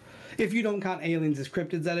States. If you don't count aliens as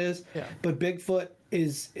cryptids, that is. Yeah. But Bigfoot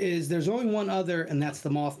is there's only one other, and that's the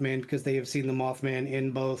Mothman, because they have seen the Mothman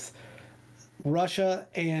in both Russia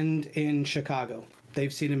and in Chicago.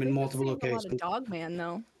 They've seen him in multiple A locations. lot of Dogman,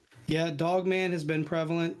 though. Yeah, Dogman has been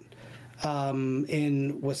prevalent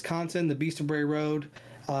in Wisconsin, the Beast of Bray Road.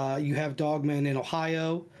 You have Dogman in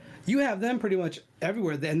Ohio. You have them pretty much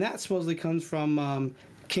everywhere, and that supposedly comes from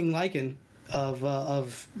King Lycan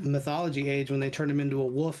of mythology age when they turned him into a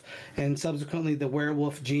wolf, and subsequently the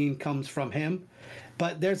werewolf gene comes from him.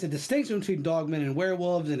 But there's a distinction between dogmen and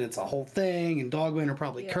werewolves, and it's a whole thing. And dogmen are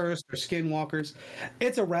probably cursed or skinwalkers.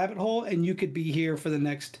 It's a rabbit hole, and you could be here for the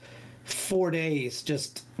next 4 days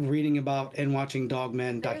just reading about and watching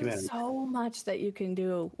dogmen documentaries. There's so much that you can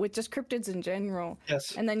do with just cryptids in general.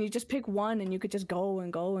 Yes. And then you just pick one and you could just go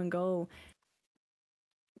and go and go.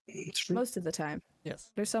 Most of the time.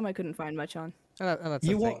 Yes. There's some I couldn't find much on. And that's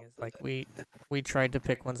the thing, is like we tried to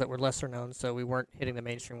pick ones that were lesser known, so we weren't hitting the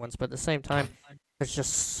mainstream ones, but at the same time, there's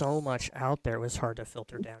just so much out there, it was hard to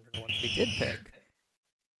filter down to the ones we did pick.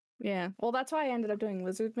 Yeah. Well, that's why I ended up doing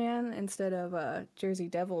Lizard Man instead of Jersey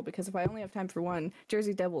Devil, because if I only have time for one,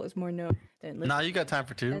 Jersey Devil is more known than Lizard. Now you got time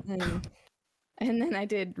for two. And then I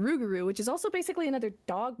did Rougarou, which is also basically another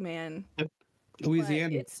dog man.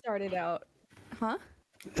 Louisiana. It started out, huh?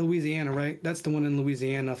 Louisiana, right? That's the one in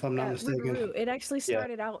Louisiana, if I'm not mistaken. Rougarou. It actually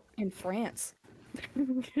started out in France.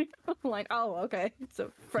 I'm like, oh, okay. It's a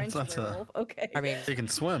French werewolf. Okay. I mean, They can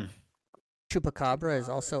swim. Chupacabra is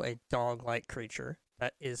also a dog-like creature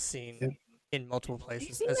that is seen in multiple Do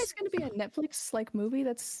places. you think there's going to be a Netflix like movie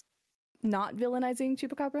that's not villainizing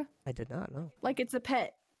Chupacabra? I did not know. Like it's a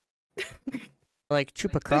pet. Like This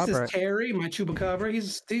Chupacabra. is Terry, my chupacabra.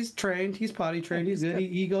 He's trained. He's potty trained. He's good.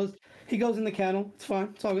 He goes in the kennel. It's fine.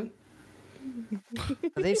 It's all good.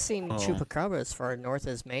 They've seen Oh. Chupacabra as far north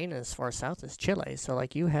as Maine and as far south as Chile. So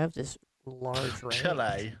like you have this large range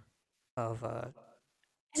Chile. of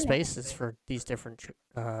spaces for these different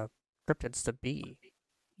cryptids to be.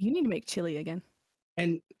 You need to make chili again.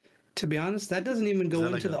 And to be honest, that doesn't even go Is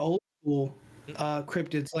that into like the old school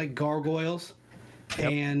cryptids like gargoyles,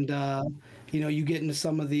 and you get into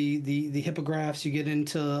some of the hippogriffs, you get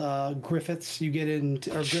into griffins, you get into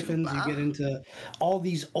griffins, you get into all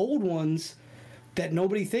these old ones that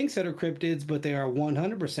nobody thinks that are cryptids, but they are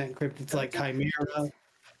 100% cryptids, like chimera.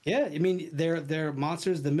 Yeah, I mean they're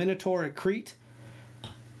monsters. The Minotaur at Crete,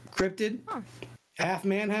 cryptid, half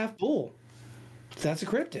man, half bull. That's a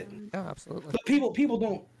cryptid. Yeah, absolutely. But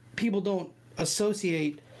people don't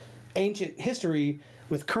associate ancient history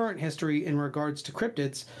with current history in regards to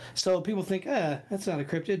cryptids. So people think, that's not a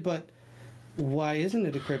cryptid. But why isn't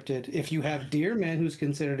it a cryptid? If you have Deer Man, who's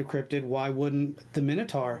considered a cryptid, why wouldn't the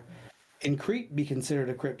Minotaur in Crete be considered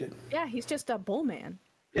a cryptid? Yeah, he's just a bull man.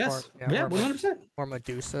 Yes. Or- yeah, Yeah, or- 100%. Or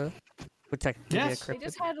Medusa would technically Yes. be a They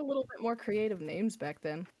just cryptid. had a little bit more creative names back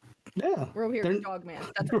then. Yeah. We're over here They're- with dog man.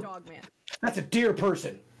 That's a dog man. That's a deer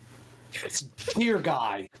person. It's deer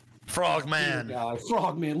guy. Frog Deer man. guy.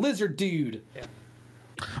 Frog man. Lizard dude.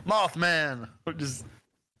 Mothman. Or just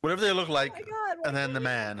whatever they look like. Oh my God, And then the what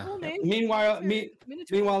man. cool name. Meanwhile, Minotaur.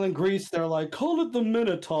 meanwhile in Greece, they're like, call it the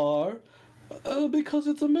Minotaur, because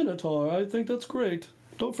it's a Minotaur. I think that's great.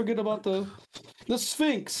 Don't forget about the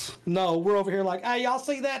Sphinx. No, we're over here like, hey, y'all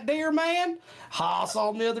see that deer, man? I saw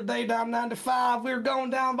him the other day down 95. We were going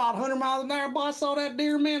down about 100 miles an hour. Boy, I saw that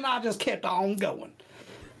deer, man. I just kept on going.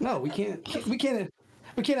 No, we can't. We can't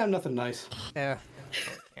have nothing nice. Yeah.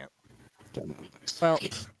 Can't have nothing nice. Well,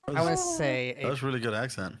 I want to say That was a really good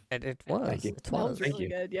accent. it was. Thank you. It That was. was really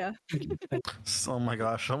good, yeah. Oh my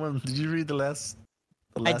gosh. Did you read the last?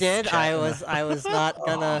 I did. I was not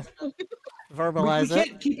gonna verbalize we it.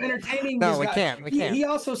 can't keep entertaining No, this we guy. can't, we can't. He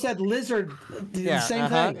also said lizard. The Yeah. same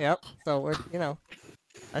thing. Yep. So we're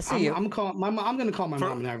I see you. I'm gonna call my mom and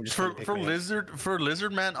have her just For come pick me up.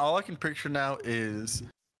 lizard man, all I can picture now is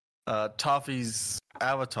Toffee's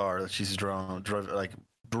avatar that she's drew.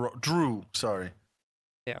 Sorry.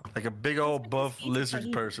 Yeah. Like a big old buff He's lizard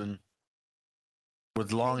funny. person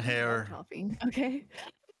with long hair, Toffee. Okay.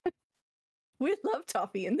 We love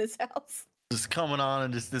Toffee in this house. just coming on,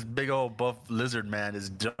 and just this big old buff lizard man is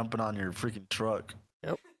jumping on your freaking truck.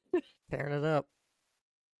 Tearing it up.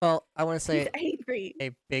 Well, I want to say He's angry.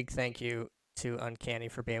 a big thank you to Uncanny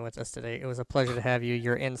for being with us today. It was a pleasure to have you.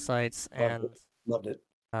 Your insights and Loved it.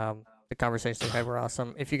 the conversations we had were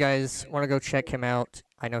awesome. If you guys want to go check him out,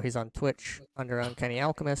 I know he's on Twitch under Uncanny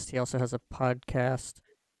Alchemist. He also has a podcast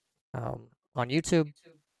on YouTube.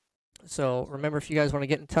 So remember, if you guys want to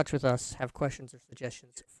get in touch with us, have questions or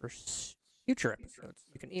suggestions for future episodes,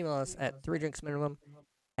 you can email us at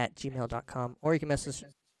 3drinksminimum@gmail.com, or you can message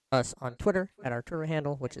us on Twitter at our Twitter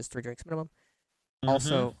handle, which is 3drinksminimum.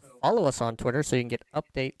 Also, follow us on Twitter so you can get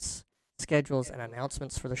updates, schedules, and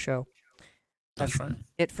announcements for the show. That's right.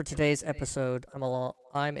 It for today's episode.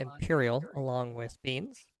 I'm Imperial, along with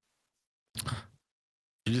Beans.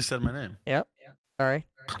 You just said my name. Yep. Sorry.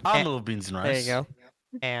 I'm Little Beans and There Rice. you go.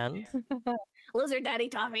 And Lizard Daddy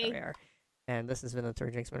there Toffee. we are. And this has been the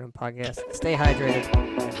Three Drinks Minimum podcast. Stay hydrated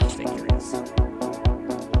and stay curious.